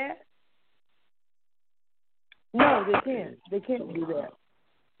do that? No, they can't. They can't do that.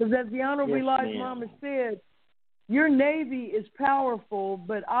 Because as the Honorable Elijah Muhammad said, your Navy is powerful,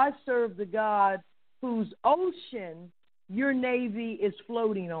 but I serve the God whose ocean your Navy is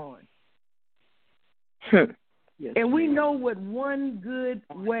floating on. And we know what one good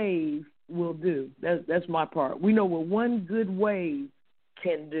wave will do. That's my part. We know what one good wave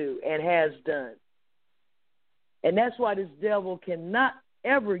can do and has done. And that's why this devil cannot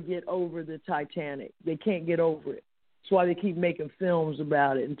ever get over the Titanic. They can't get over it. That's why they keep making films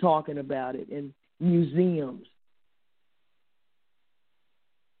about it and talking about it in museums.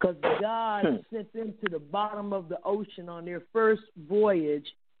 Because God sent them to the bottom of the ocean on their first voyage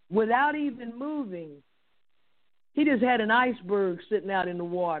without even moving. He just had an iceberg sitting out in the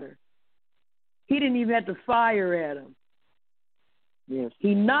water. He didn't even have to fire at them. Yes.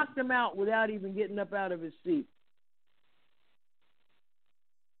 He knocked them out without even getting up out of his seat.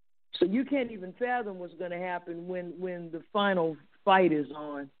 So you can't even fathom what's going to happen when the final fight is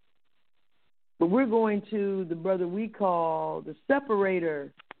on. But we're going to the brother we call the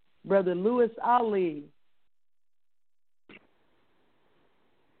separator, Brother Louis Ali.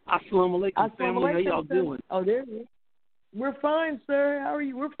 Assalamu alaikum, family. How y'all doing? Oh, there you are. We're fine, sir. How are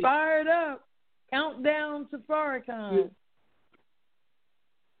you? We're fired up. Countdown to Farrakhan.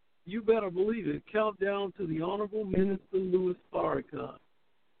 You better believe it. Countdown to the Honorable Minister Louis Farrakhan.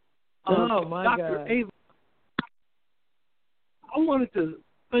 Oh, my Dr. God. Ava, I wanted to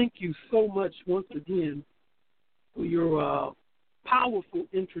thank you so much once again for your powerful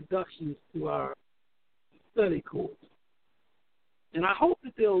introductions to our study course. And I hope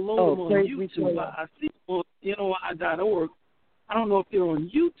that they'll load them on YouTube. I see them on NOI.org. I don't know if they're on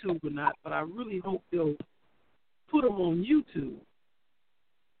YouTube or not, but I really hope they'll put them on YouTube.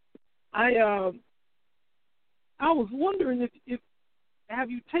 I was wondering if have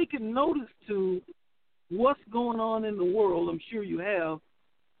you taken notice to what's going on in the world? I'm sure you have,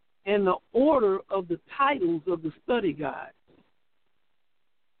 and the order of the titles of the study guide.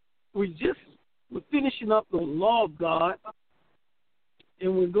 We're finishing up the law of God,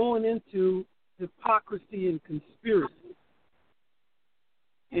 and we're going into hypocrisy and conspiracy.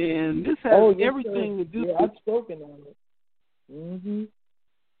 And this has everything to do with... I've spoken on it. Mm-hmm.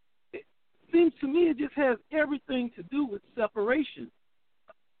 It seems to me it just has everything to do with separation.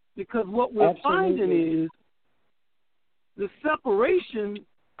 Because what we're finding is the separation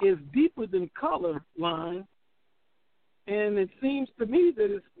is deeper than color line, and it seems to me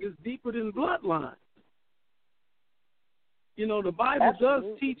that it's deeper than bloodline. The Bible does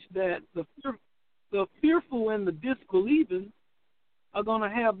teach that the fearful and the disbelieving are going to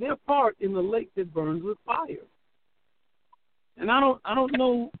have their part in the lake that burns with fire. And I don't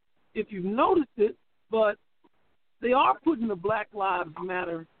know if you've noticed it, but they are putting the Black Lives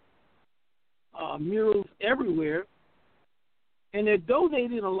Matter murals everywhere, and they're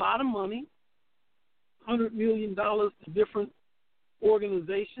donating a lot of money $100 million to different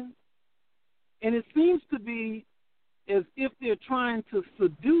organizations. And it seems to be as if they're trying to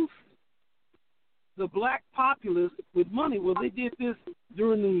seduce the black populace with money. Well, they did this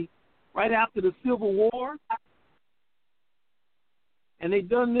right after the Civil War. And they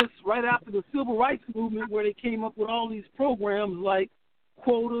done this right after the Civil Rights Movement, where they came up with all these programs like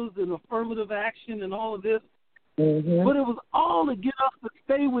quotas and affirmative action and all of this. Mm-hmm. But it was all to get us to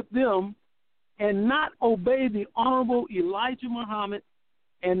stay with them and not obey the Honorable Elijah Muhammad.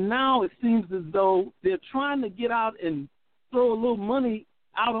 And now it seems as though they're trying to get out and throw a little money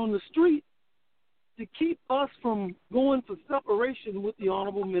out on the street to keep us from going for separation with the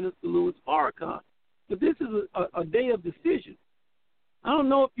Honorable Minister Louis Farrakhan. But this is a day of decision. I don't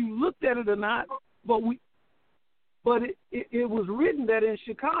know if you looked at it or not, but it was written that in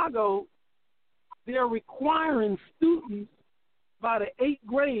Chicago they're requiring students by the 8th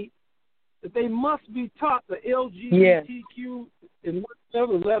grade that they must be taught the LGBTQ and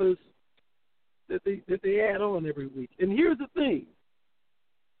whatever letters that they add on every week. And here's the thing.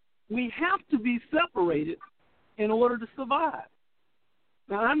 We have to be separated in order to survive.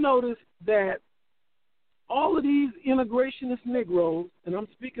 Now, I noticed that all of these integrationist Negroes, and I'm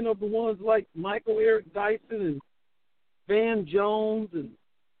speaking of the ones like Michael Eric Dyson and Van Jones and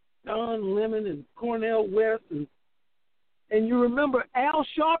Don Lemon and Cornel West, and you remember Al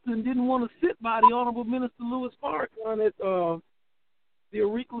Sharpton didn't want to sit by the Honorable Minister Louis Farrakhan at the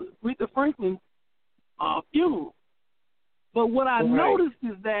Aretha Franklin funeral. But what I noticed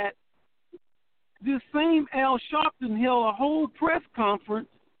is that this same Al Sharpton held a whole press conference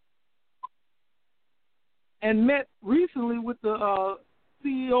and met recently with the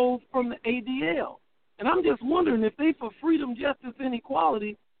CEO from the ADL. And I'm just wondering, if they for freedom, justice, and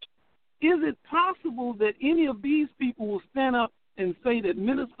equality, is it possible that any of these people will stand up and say that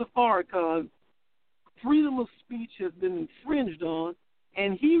Minister Farrakhan's freedom of speech has been infringed on,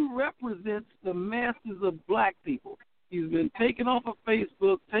 and he represents the masses of black people? He's been taken off of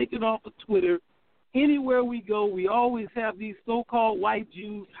Facebook, taken off of Twitter. Anywhere we go, we always have these so-called white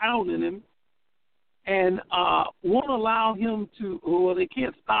Jews hounding him and won't allow him to, well, they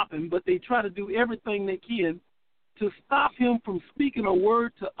can't stop him, but they try to do everything they can to stop him from speaking a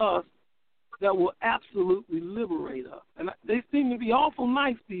word to us that will absolutely liberate us. And they seem to be awful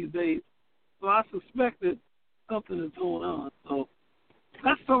nice these days, so I suspect that something is going on. So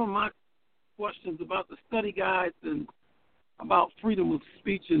that's some of my questions about the study guides and about freedom of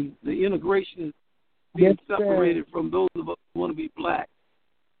speech and the integration is being separated from those of us who want to be black.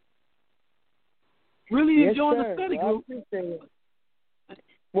 Really enjoying the study group.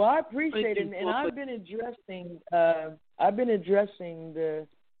 Well, I appreciate it, and I've been addressing the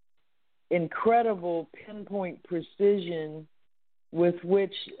incredible pinpoint precision with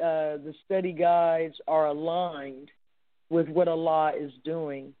which the study guides are aligned with what Allah is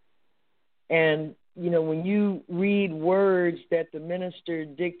doing. And, you know, when you read words that the minister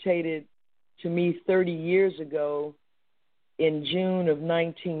dictated to me 30 years ago in June of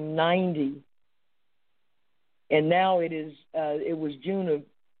 1990, and now it was June of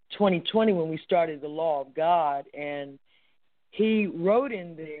 2020 when we started the Law of God, and he wrote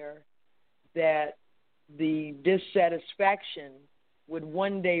in there that the dissatisfaction would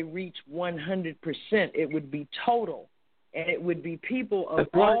one day reach 100%. It would be total, and it would be people of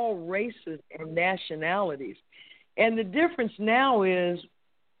all races and nationalities. And the difference now is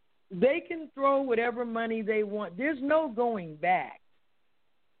they can throw whatever money they want. There's no going back.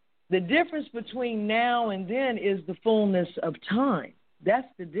 The difference between now and then is the fullness of time. That's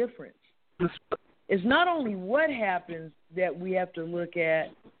the difference. It's not only what happens that we have to look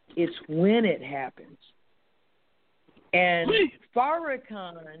at, it's when it happens. And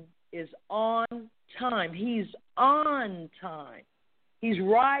Farrakhan is on time. He's on time. He's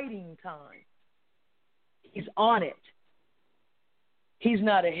riding time. He's on it. He's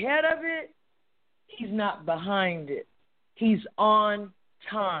not ahead of it. He's not behind it. He's on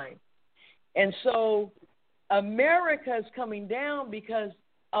time. And so America is coming down because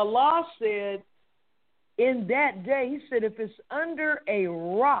Allah said in that day, he said, if it's under a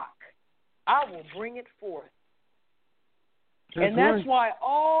rock, I will bring it forth. And that's why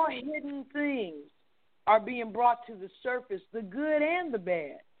all hidden things are being brought to the surface, the good and the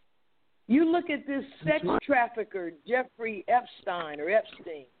bad. You look at this sex trafficker, Jeffrey Epstein.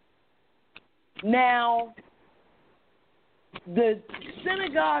 Now, the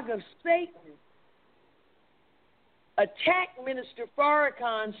synagogue of Satan attacked Minister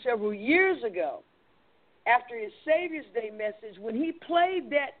Farrakhan several years ago after his Savior's Day message when he played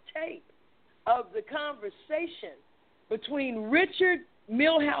that tape of the conversation between Richard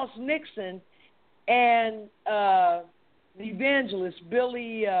Milhouse Nixon and the evangelist,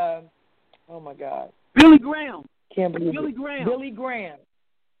 Billy, oh my God. Billy Graham. Can't believe Billy it. Graham. Billy Graham.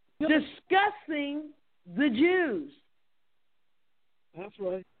 Discussing the Jews. That's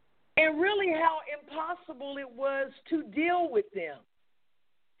right. And really how impossible it was to deal with them.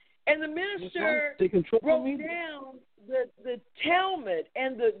 And the minister wrote down the Talmud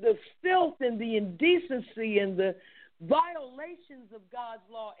and the filth and the indecency and the violations of God's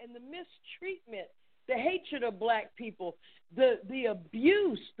law and the mistreatment, the hatred of black people, the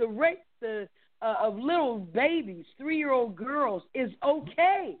abuse, the rape of little babies, 3-year-old girls is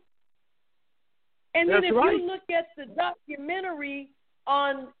okay. And then if you look at the documentary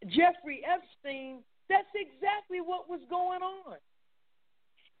on Jeffrey Epstein, that's exactly what was going on.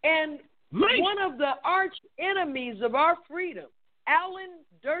 And one of the arch enemies of our freedom, Alan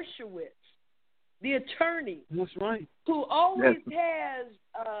Dershowitz, the attorney, that's right, who always has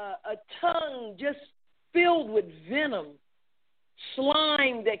a tongue just filled with venom,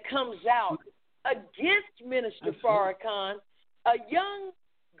 slime that comes out against Minister Farrakhan, a young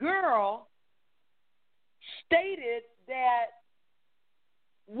girl stated that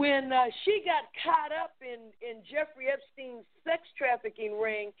when she got caught up in Jeffrey Epstein's sex trafficking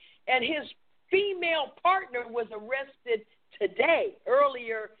ring and his female partner was arrested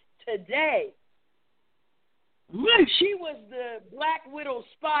earlier today. She was the Black Widow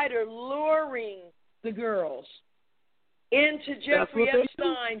spider luring the girls into Jeffrey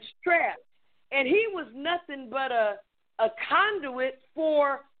Epstein's trap. And he was nothing but a conduit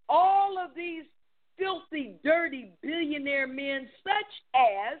for all of these filthy, dirty billionaire men such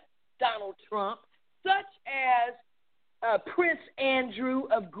as Donald Trump, such as Prince Andrew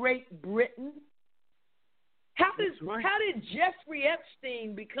of Great Britain. How did Jeffrey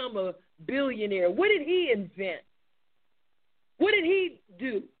Epstein become a billionaire? What did he invent? What did he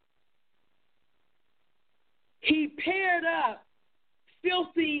do? He paired up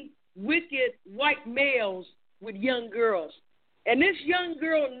filthy, wicked white males with young girls. And this young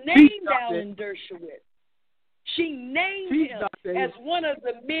girl named Alan Dershowitz. She named him as one of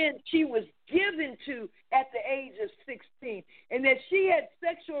the men she was given to at the age of 16, and that she had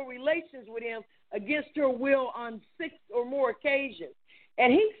sexual relations with him against her will on 6 or more occasions.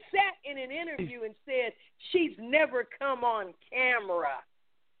 And he sat in an interview and said she's never come on camera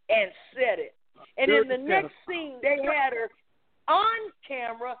and said it. And in the next scene, they had her on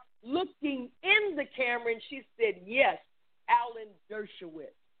camera looking in the camera, and she said, yes, Alan Dershowitz.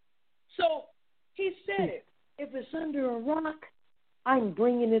 So he said it. If it's under a rock, I'm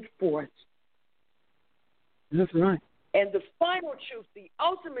bringing it forth. That's right. And the final truth, the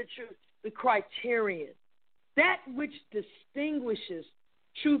ultimate truth, the criterion, that which distinguishes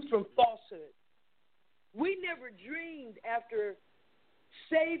truth from falsehood. We never dreamed after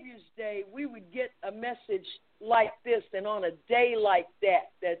Savior's Day we would get a message like this and on a day like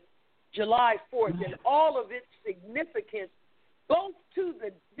that July 4th, and all of its significance both to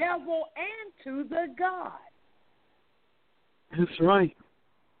the devil and to the God. That's right.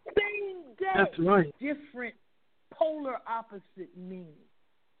 Same day, that's right. Different polar opposite meaning.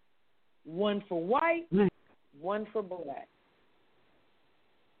 One for white, one for black.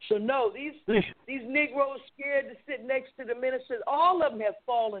 So no, these Negroes scared to sit next to the ministers, all of them have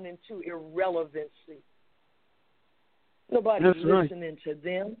fallen into irrelevancy. Nobody's listening to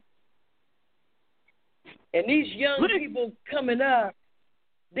them. And these young people coming up,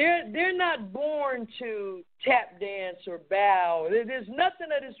 they're not born to tap dance or bow. There's nothing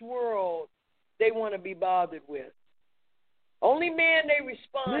of this world they want to be bothered with. Only man they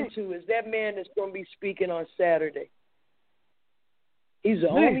respond to is that man that's going to be speaking on Saturday. He's the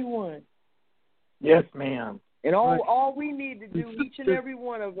only one. Yes, ma'am. And all we need to do, each and every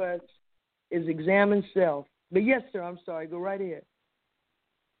one of us, is examine self. But yes, sir, I'm sorry. Go right ahead.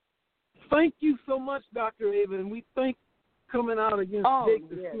 Thank you so much, Dr. Ava, and we thank coming out against Jake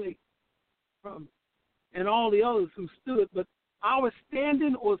the Snake and all the others who stood. But our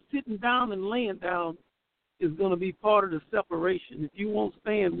standing or sitting down and laying down is going to be part of the separation. If you won't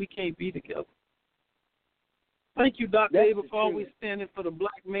stand, we can't be together. Thank you, Dr. Ava, for always standing for the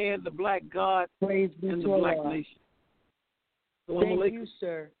black man, the black God, and the black nation. Thank you,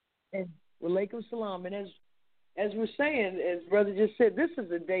 sir. And walaikum salam. And as we're saying, as Brother just said, this is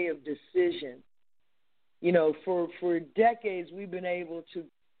a day of decision. You know, for decades we've been able to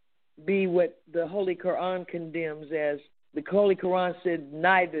be what the Holy Quran condemns as, the Holy Quran said,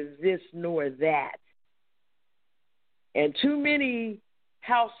 neither this nor that. And too many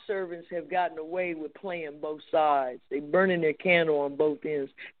house servants have gotten away with playing both sides. They're burning their candle on both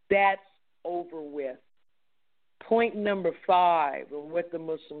ends. That's over with. Point number 5 of what the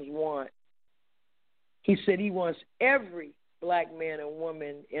Muslims want He said he wants every black man and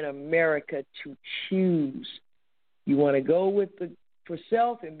woman in America to choose. You want to go with for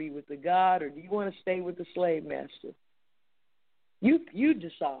self and be with the God, or do you want to stay with the slave master? You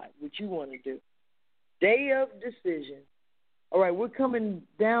decide what you want to do. Day of decision. All right, we're coming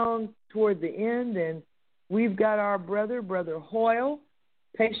down toward the end, and we've got our Brother Hoyle,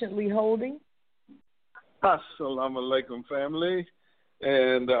 patiently holding. Assalamu alaikum, family.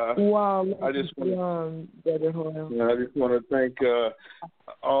 And wow, I just want Brother Hoyle. I just want to thank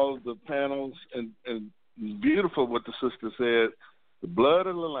all the panels, and beautiful what the sister said. The blood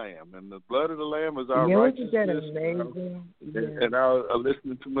of the Lamb, and the blood of the Lamb is our righteousness. Isn't that amazing? And I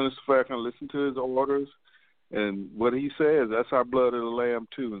listen to Minister Farrakhan, listen to his orders, and what he says. That's our blood of the Lamb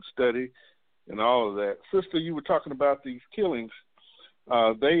too, and study, and all of that. Sister, you were talking about these killings.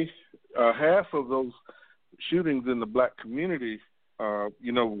 They half of those shootings in the black community,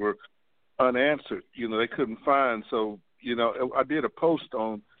 were unanswered. They couldn't find. So, I did a post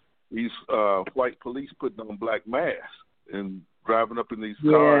on these white police putting on black masks and driving up in these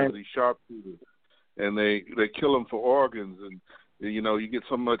cars, these sharpshooters, and they kill them for organs, and you get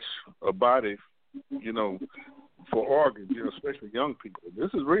so much a body, for organs, especially young people. This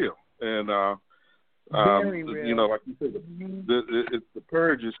is real, and very real. Like you said, the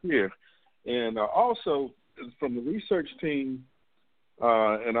purge is here, and also from the research team,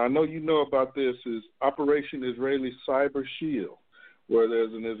 and I know you know about this, is Operation Israeli Cyber Shield, where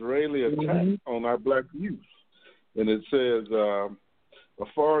there's an Israeli attack on our black youth. And it says a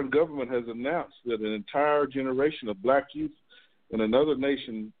foreign government has announced that an entire generation of black youth in another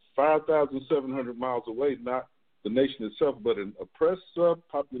nation 5,700 miles away, not the nation itself, but an oppressed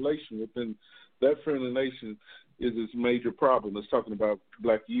subpopulation within that friendly nation, is its major problem. It's talking about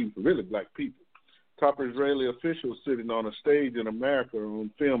black youth, really black people. Top Israeli officials sitting on a stage in America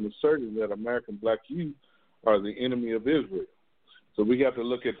on film asserting that American black youth are the enemy of Israel. So we got to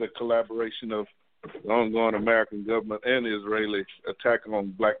look at the collaboration of the ongoing American government and the Israeli attack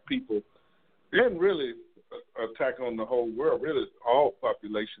on black people, and really attack on the whole world, really all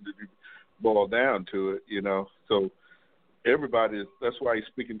population if you boil down to it, So everybody, that's why he's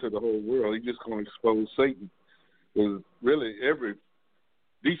speaking to the whole world. He's just going to expose Satan. Because really every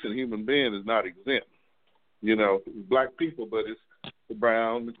decent human being is not exempt. Black people, but it's the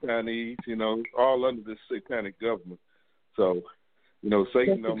brown, the Chinese, all under this satanic government. So,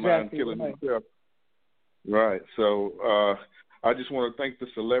 Satan don't mind killing himself. Right. So I just want to thank the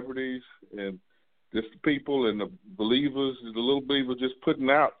celebrities and just the people and the believers, the little believers, just putting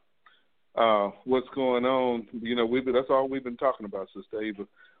out what's going on. That's all we've been talking about, Sister Ava,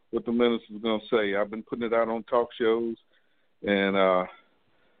 what the minister's going to say. I've been putting it out on talk shows, and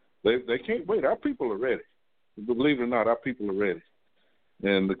they can't wait. Our people are ready. Believe it or not, our people are ready.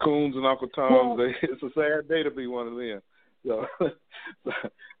 And the Coons and Uncle Toms, it's a sad day to be one of them. So,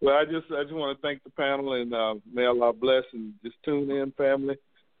 well, I just want to thank the panel, and may Allah bless, and just tune in, family.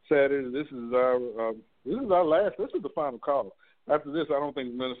 Saturday, this is our last. This is the final call. After this, I don't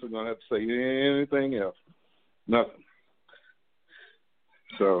think the minister's going to have to say anything else. Nothing.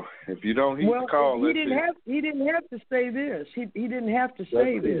 So if you don't heed the call, he didn't have to say this. He didn't have to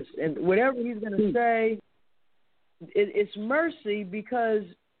say this, and whatever he's going to say, it's mercy, because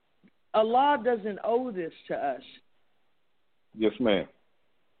Allah doesn't owe this to us. Yes, ma'am.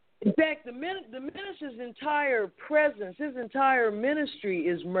 In fact, the minister's entire presence, his entire ministry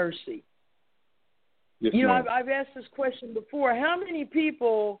is mercy. Yes, ma'am. I've asked this question before. How many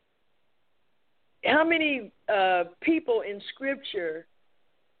people in Scripture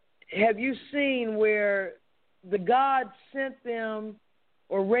have you seen where the God sent them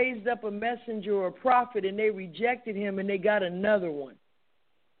or raised up a messenger or a prophet and they rejected him and they got another one?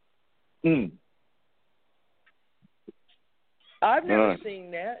 I've never seen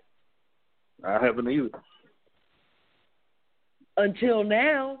that. I haven't either. Until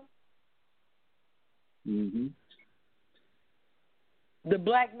now. Mm-hmm. The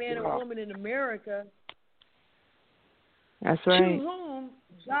black man and woman in America. That's right. To whom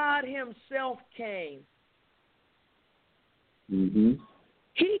God himself came. Mm-hmm.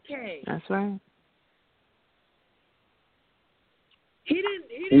 He came. That's right. He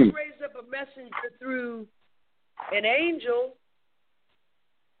didn't raise up a messenger through an angel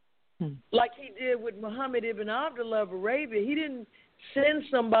like he did with Muhammad ibn Abdullah of Arabia. He didn't send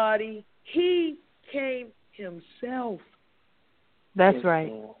somebody. He came himself. That's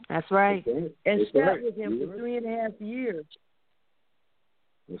right. That's right. And sat with him for 3.5 years.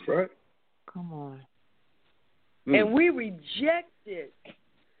 That's right. Come on. And we rejected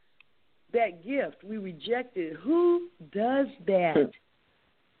that gift. We rejected. Who does that?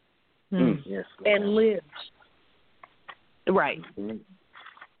 Yes. and lives. Right.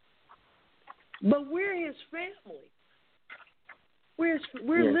 But we're his family. We're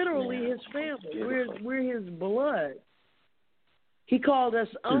literally his family. We're his blood. He called us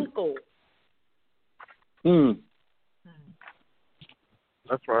uncle.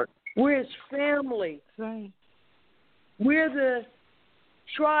 That's right. We're his family. Right. We're the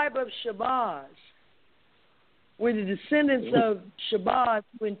tribe of Shabazz. We're the descendants of Shabazz,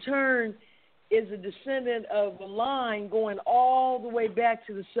 who in turn is a descendant of a line going all the way back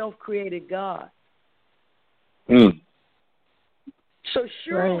to the self-created God. So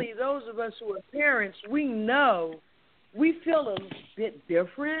surely those of us who are parents, we feel a bit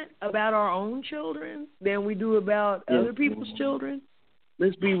different about our own children than we do about other people's children.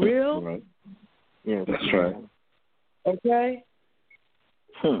 Let's be real. Right. Yeah, that's right. Okay?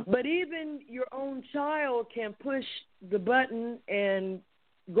 But even your own child can push the button and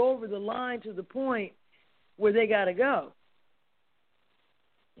go over the line to the point where they got to go.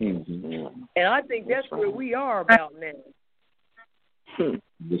 And I think that's where we are about now.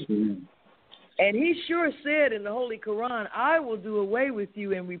 And he sure said in the Holy Quran, I will do away with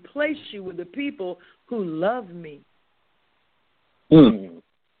you and replace you with the people who love me.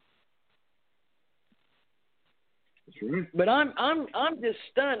 But I'm just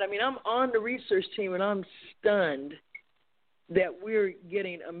stunned. I mean, I'm on the research team, and I'm stunned that we're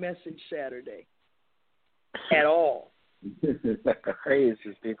getting a message Saturday at all.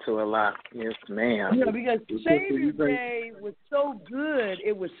 Praises be to Allah. Yes, ma'am. Yeah, because Savior's Day was so good,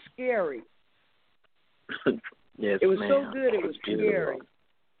 it was scary. Yes, it was ma'am. so good, it was scary.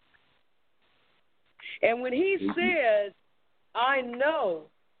 And when he said, I know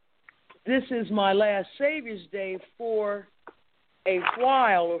this is my last Savior's Day for a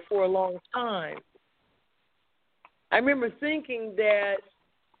while or for a long time, I remember thinking that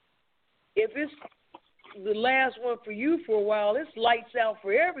if it's the last one for you for a while, it's lights out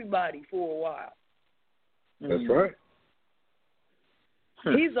for everybody for a while. That's right.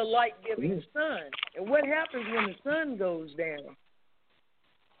 He's a light-giving sun. And what happens when the sun goes down?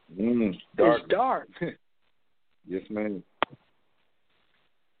 Dark. It's dark. Yes, ma'am.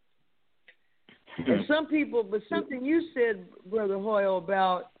 And some people, but something you said, Brother Hoyle,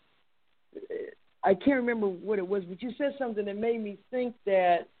 about, I can't remember what it was, but you said something that made me think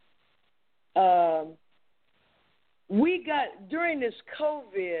that we got, during this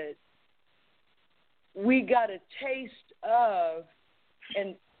COVID, we got a taste of,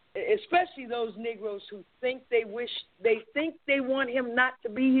 and especially those Negroes who think they want him not to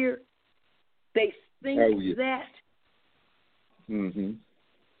be here. They think that.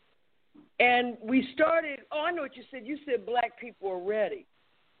 And we started, I know what you said. You said black people are ready.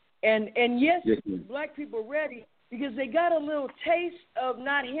 And yes, black people are ready because they got a little taste of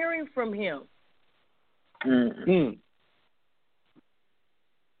not hearing from him.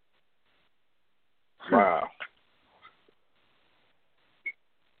 Wow.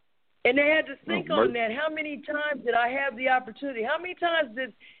 And they had to think on that. How many times did I have the opportunity? How many times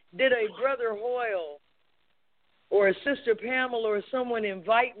did a Brother Hoyle or a Sister Pamela or someone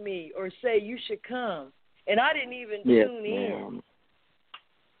invite me or say, you should come? And I didn't even tune in.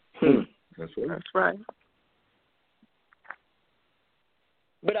 That's right. That's right.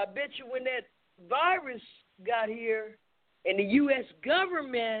 But I bet you when that virus got here and the U.S.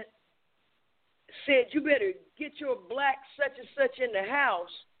 government said, you better get your black such and such in the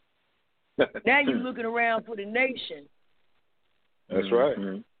house, now you're looking around for the nation. That's right.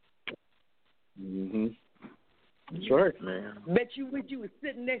 That's right, man. Bet you wish you was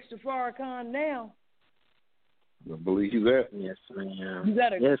sitting next to Farrakhan now. I believe you that. Yes, ma'am. You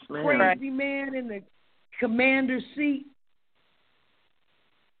got a crazy man in the commander's seat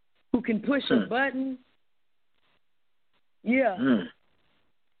who can push a button. Yeah.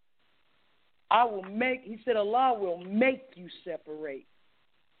 He said Allah will make you separate.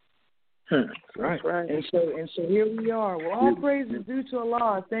 Right. And so here we are. Well, all praise is due to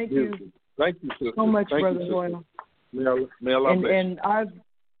Allah. Thank you. Thank you, sister. So much, Thank Brother you, Hoyle. May Allah bless and I've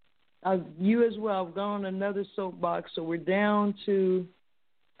you as well. I've gone on another soapbox, so we're down to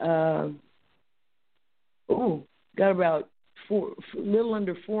got about little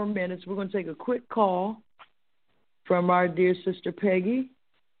under 4 minutes. We're going to take a quick call from our dear sister Peggy,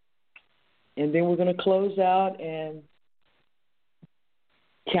 and then we're going to close out and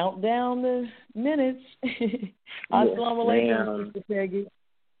count down the minutes. Assalamu alaikum, Sister Peggy.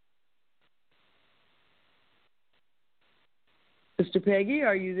 Sister Peggy,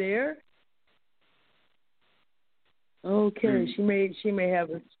 are you there? Okay, she may have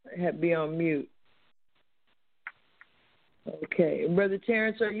be on mute. Okay. Brother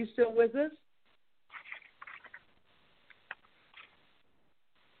Terrence, are you still with us?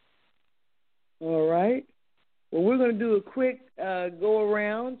 All right. Well, we're going to do a quick go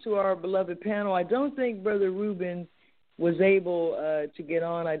around to our beloved panel. I don't think Brother Reuben was able to get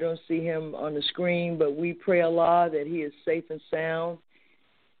on. I don't see him on the screen, but we pray Allah that he is safe and sound.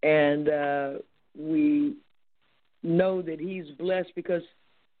 And we know that he's blessed because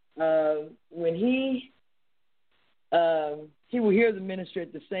when he will hear the minister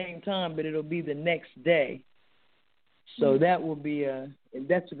at the same time, but it'll be the next day. So that will be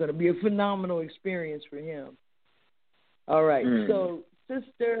that's going to be a phenomenal experience for him. All right. So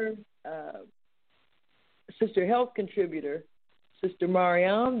Sister Health Contributor, Sister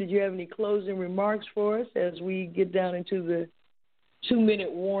Mariam, did you have any closing remarks for us as we get down into the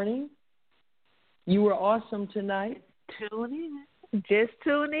 2-minute warning? You were awesome tonight. Tune in. Just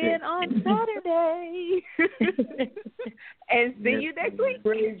tune in on Saturday. And see you next week.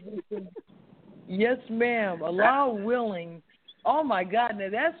 Yes, ma'am. Allah willing. Oh, my God. Now,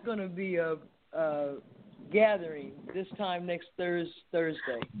 that's going to be a gathering this time next Thursday.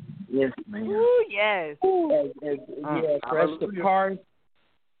 Yes, ma'am. Ooh, yes. Yes, for us to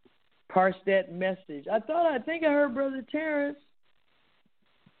parse that message. I think I heard Brother Terrence.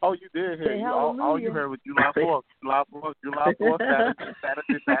 Oh, you did hear you. All you heard was July 4th,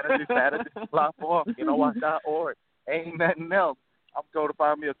 Saturday, July 4th. YNWA.org. Ain't nothing else. I'm going to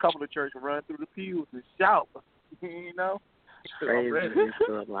find me a couple of churches, run through the pews and shout. Praise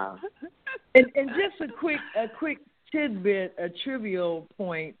and just a quick tidbit, a trivial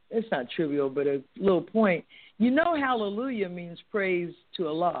point. It's not trivial, but a little point. You know, hallelujah means praise to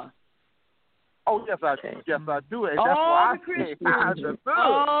Allah. Oh, yes, I do. Yes, I do. And that's why I say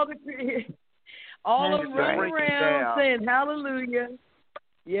all of them running around saying hallelujah.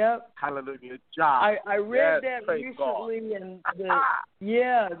 Yep. Hallelujah. Job. I read that recently, and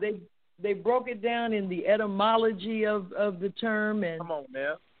they broke it down in the etymology of the term, and come on,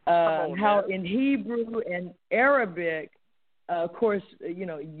 man. How in Hebrew and Arabic, of course,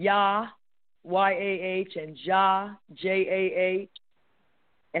 Yah, Y-A-H, and Jah, J-A-H,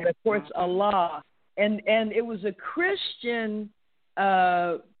 and of course Allah. And it was a Christian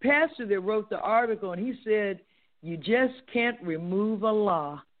pastor that wrote the article, and he said, you just can't remove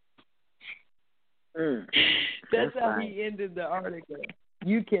Allah. That's how he ended the article.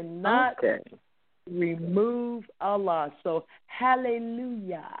 You cannot remove Allah. So,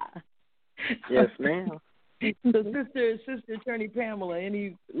 hallelujah. Yes, ma'am. So, Sister Attorney Pamela,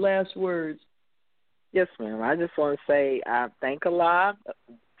 any last words? Yes, ma'am. I just want to say I thank Allah,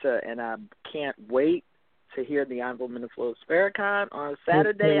 and I can't wait to hear the Honorable Minister Louis Farrakhan on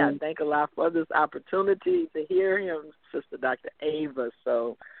Saturday. I thank Allah for this opportunity to hear him, Sister Dr. Ava.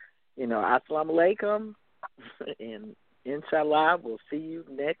 So, assalamu alaikum, and inshallah, we'll see you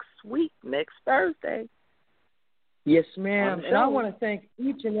next week, next Thursday. Yes, ma'am. And I want to thank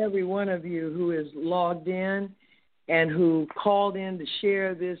each and every one of you who is logged in and who called in to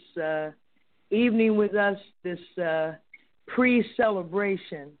share this evening with us, this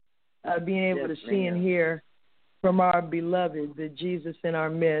pre-celebration, being able to see and hear from our beloved, the Jesus in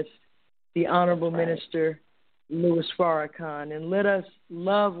our midst, the Honorable Minister Louis Farrakhan. And let us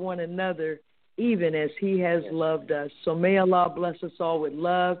love one another even as he has loved us. So may Allah bless us all with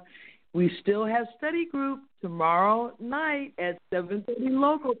love. We still have study group tomorrow night at 7:30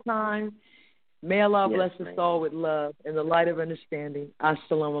 local time. May Allah bless us all with love and the light of understanding.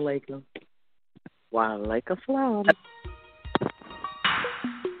 Assalamu alaikum. Wa alaikum salam.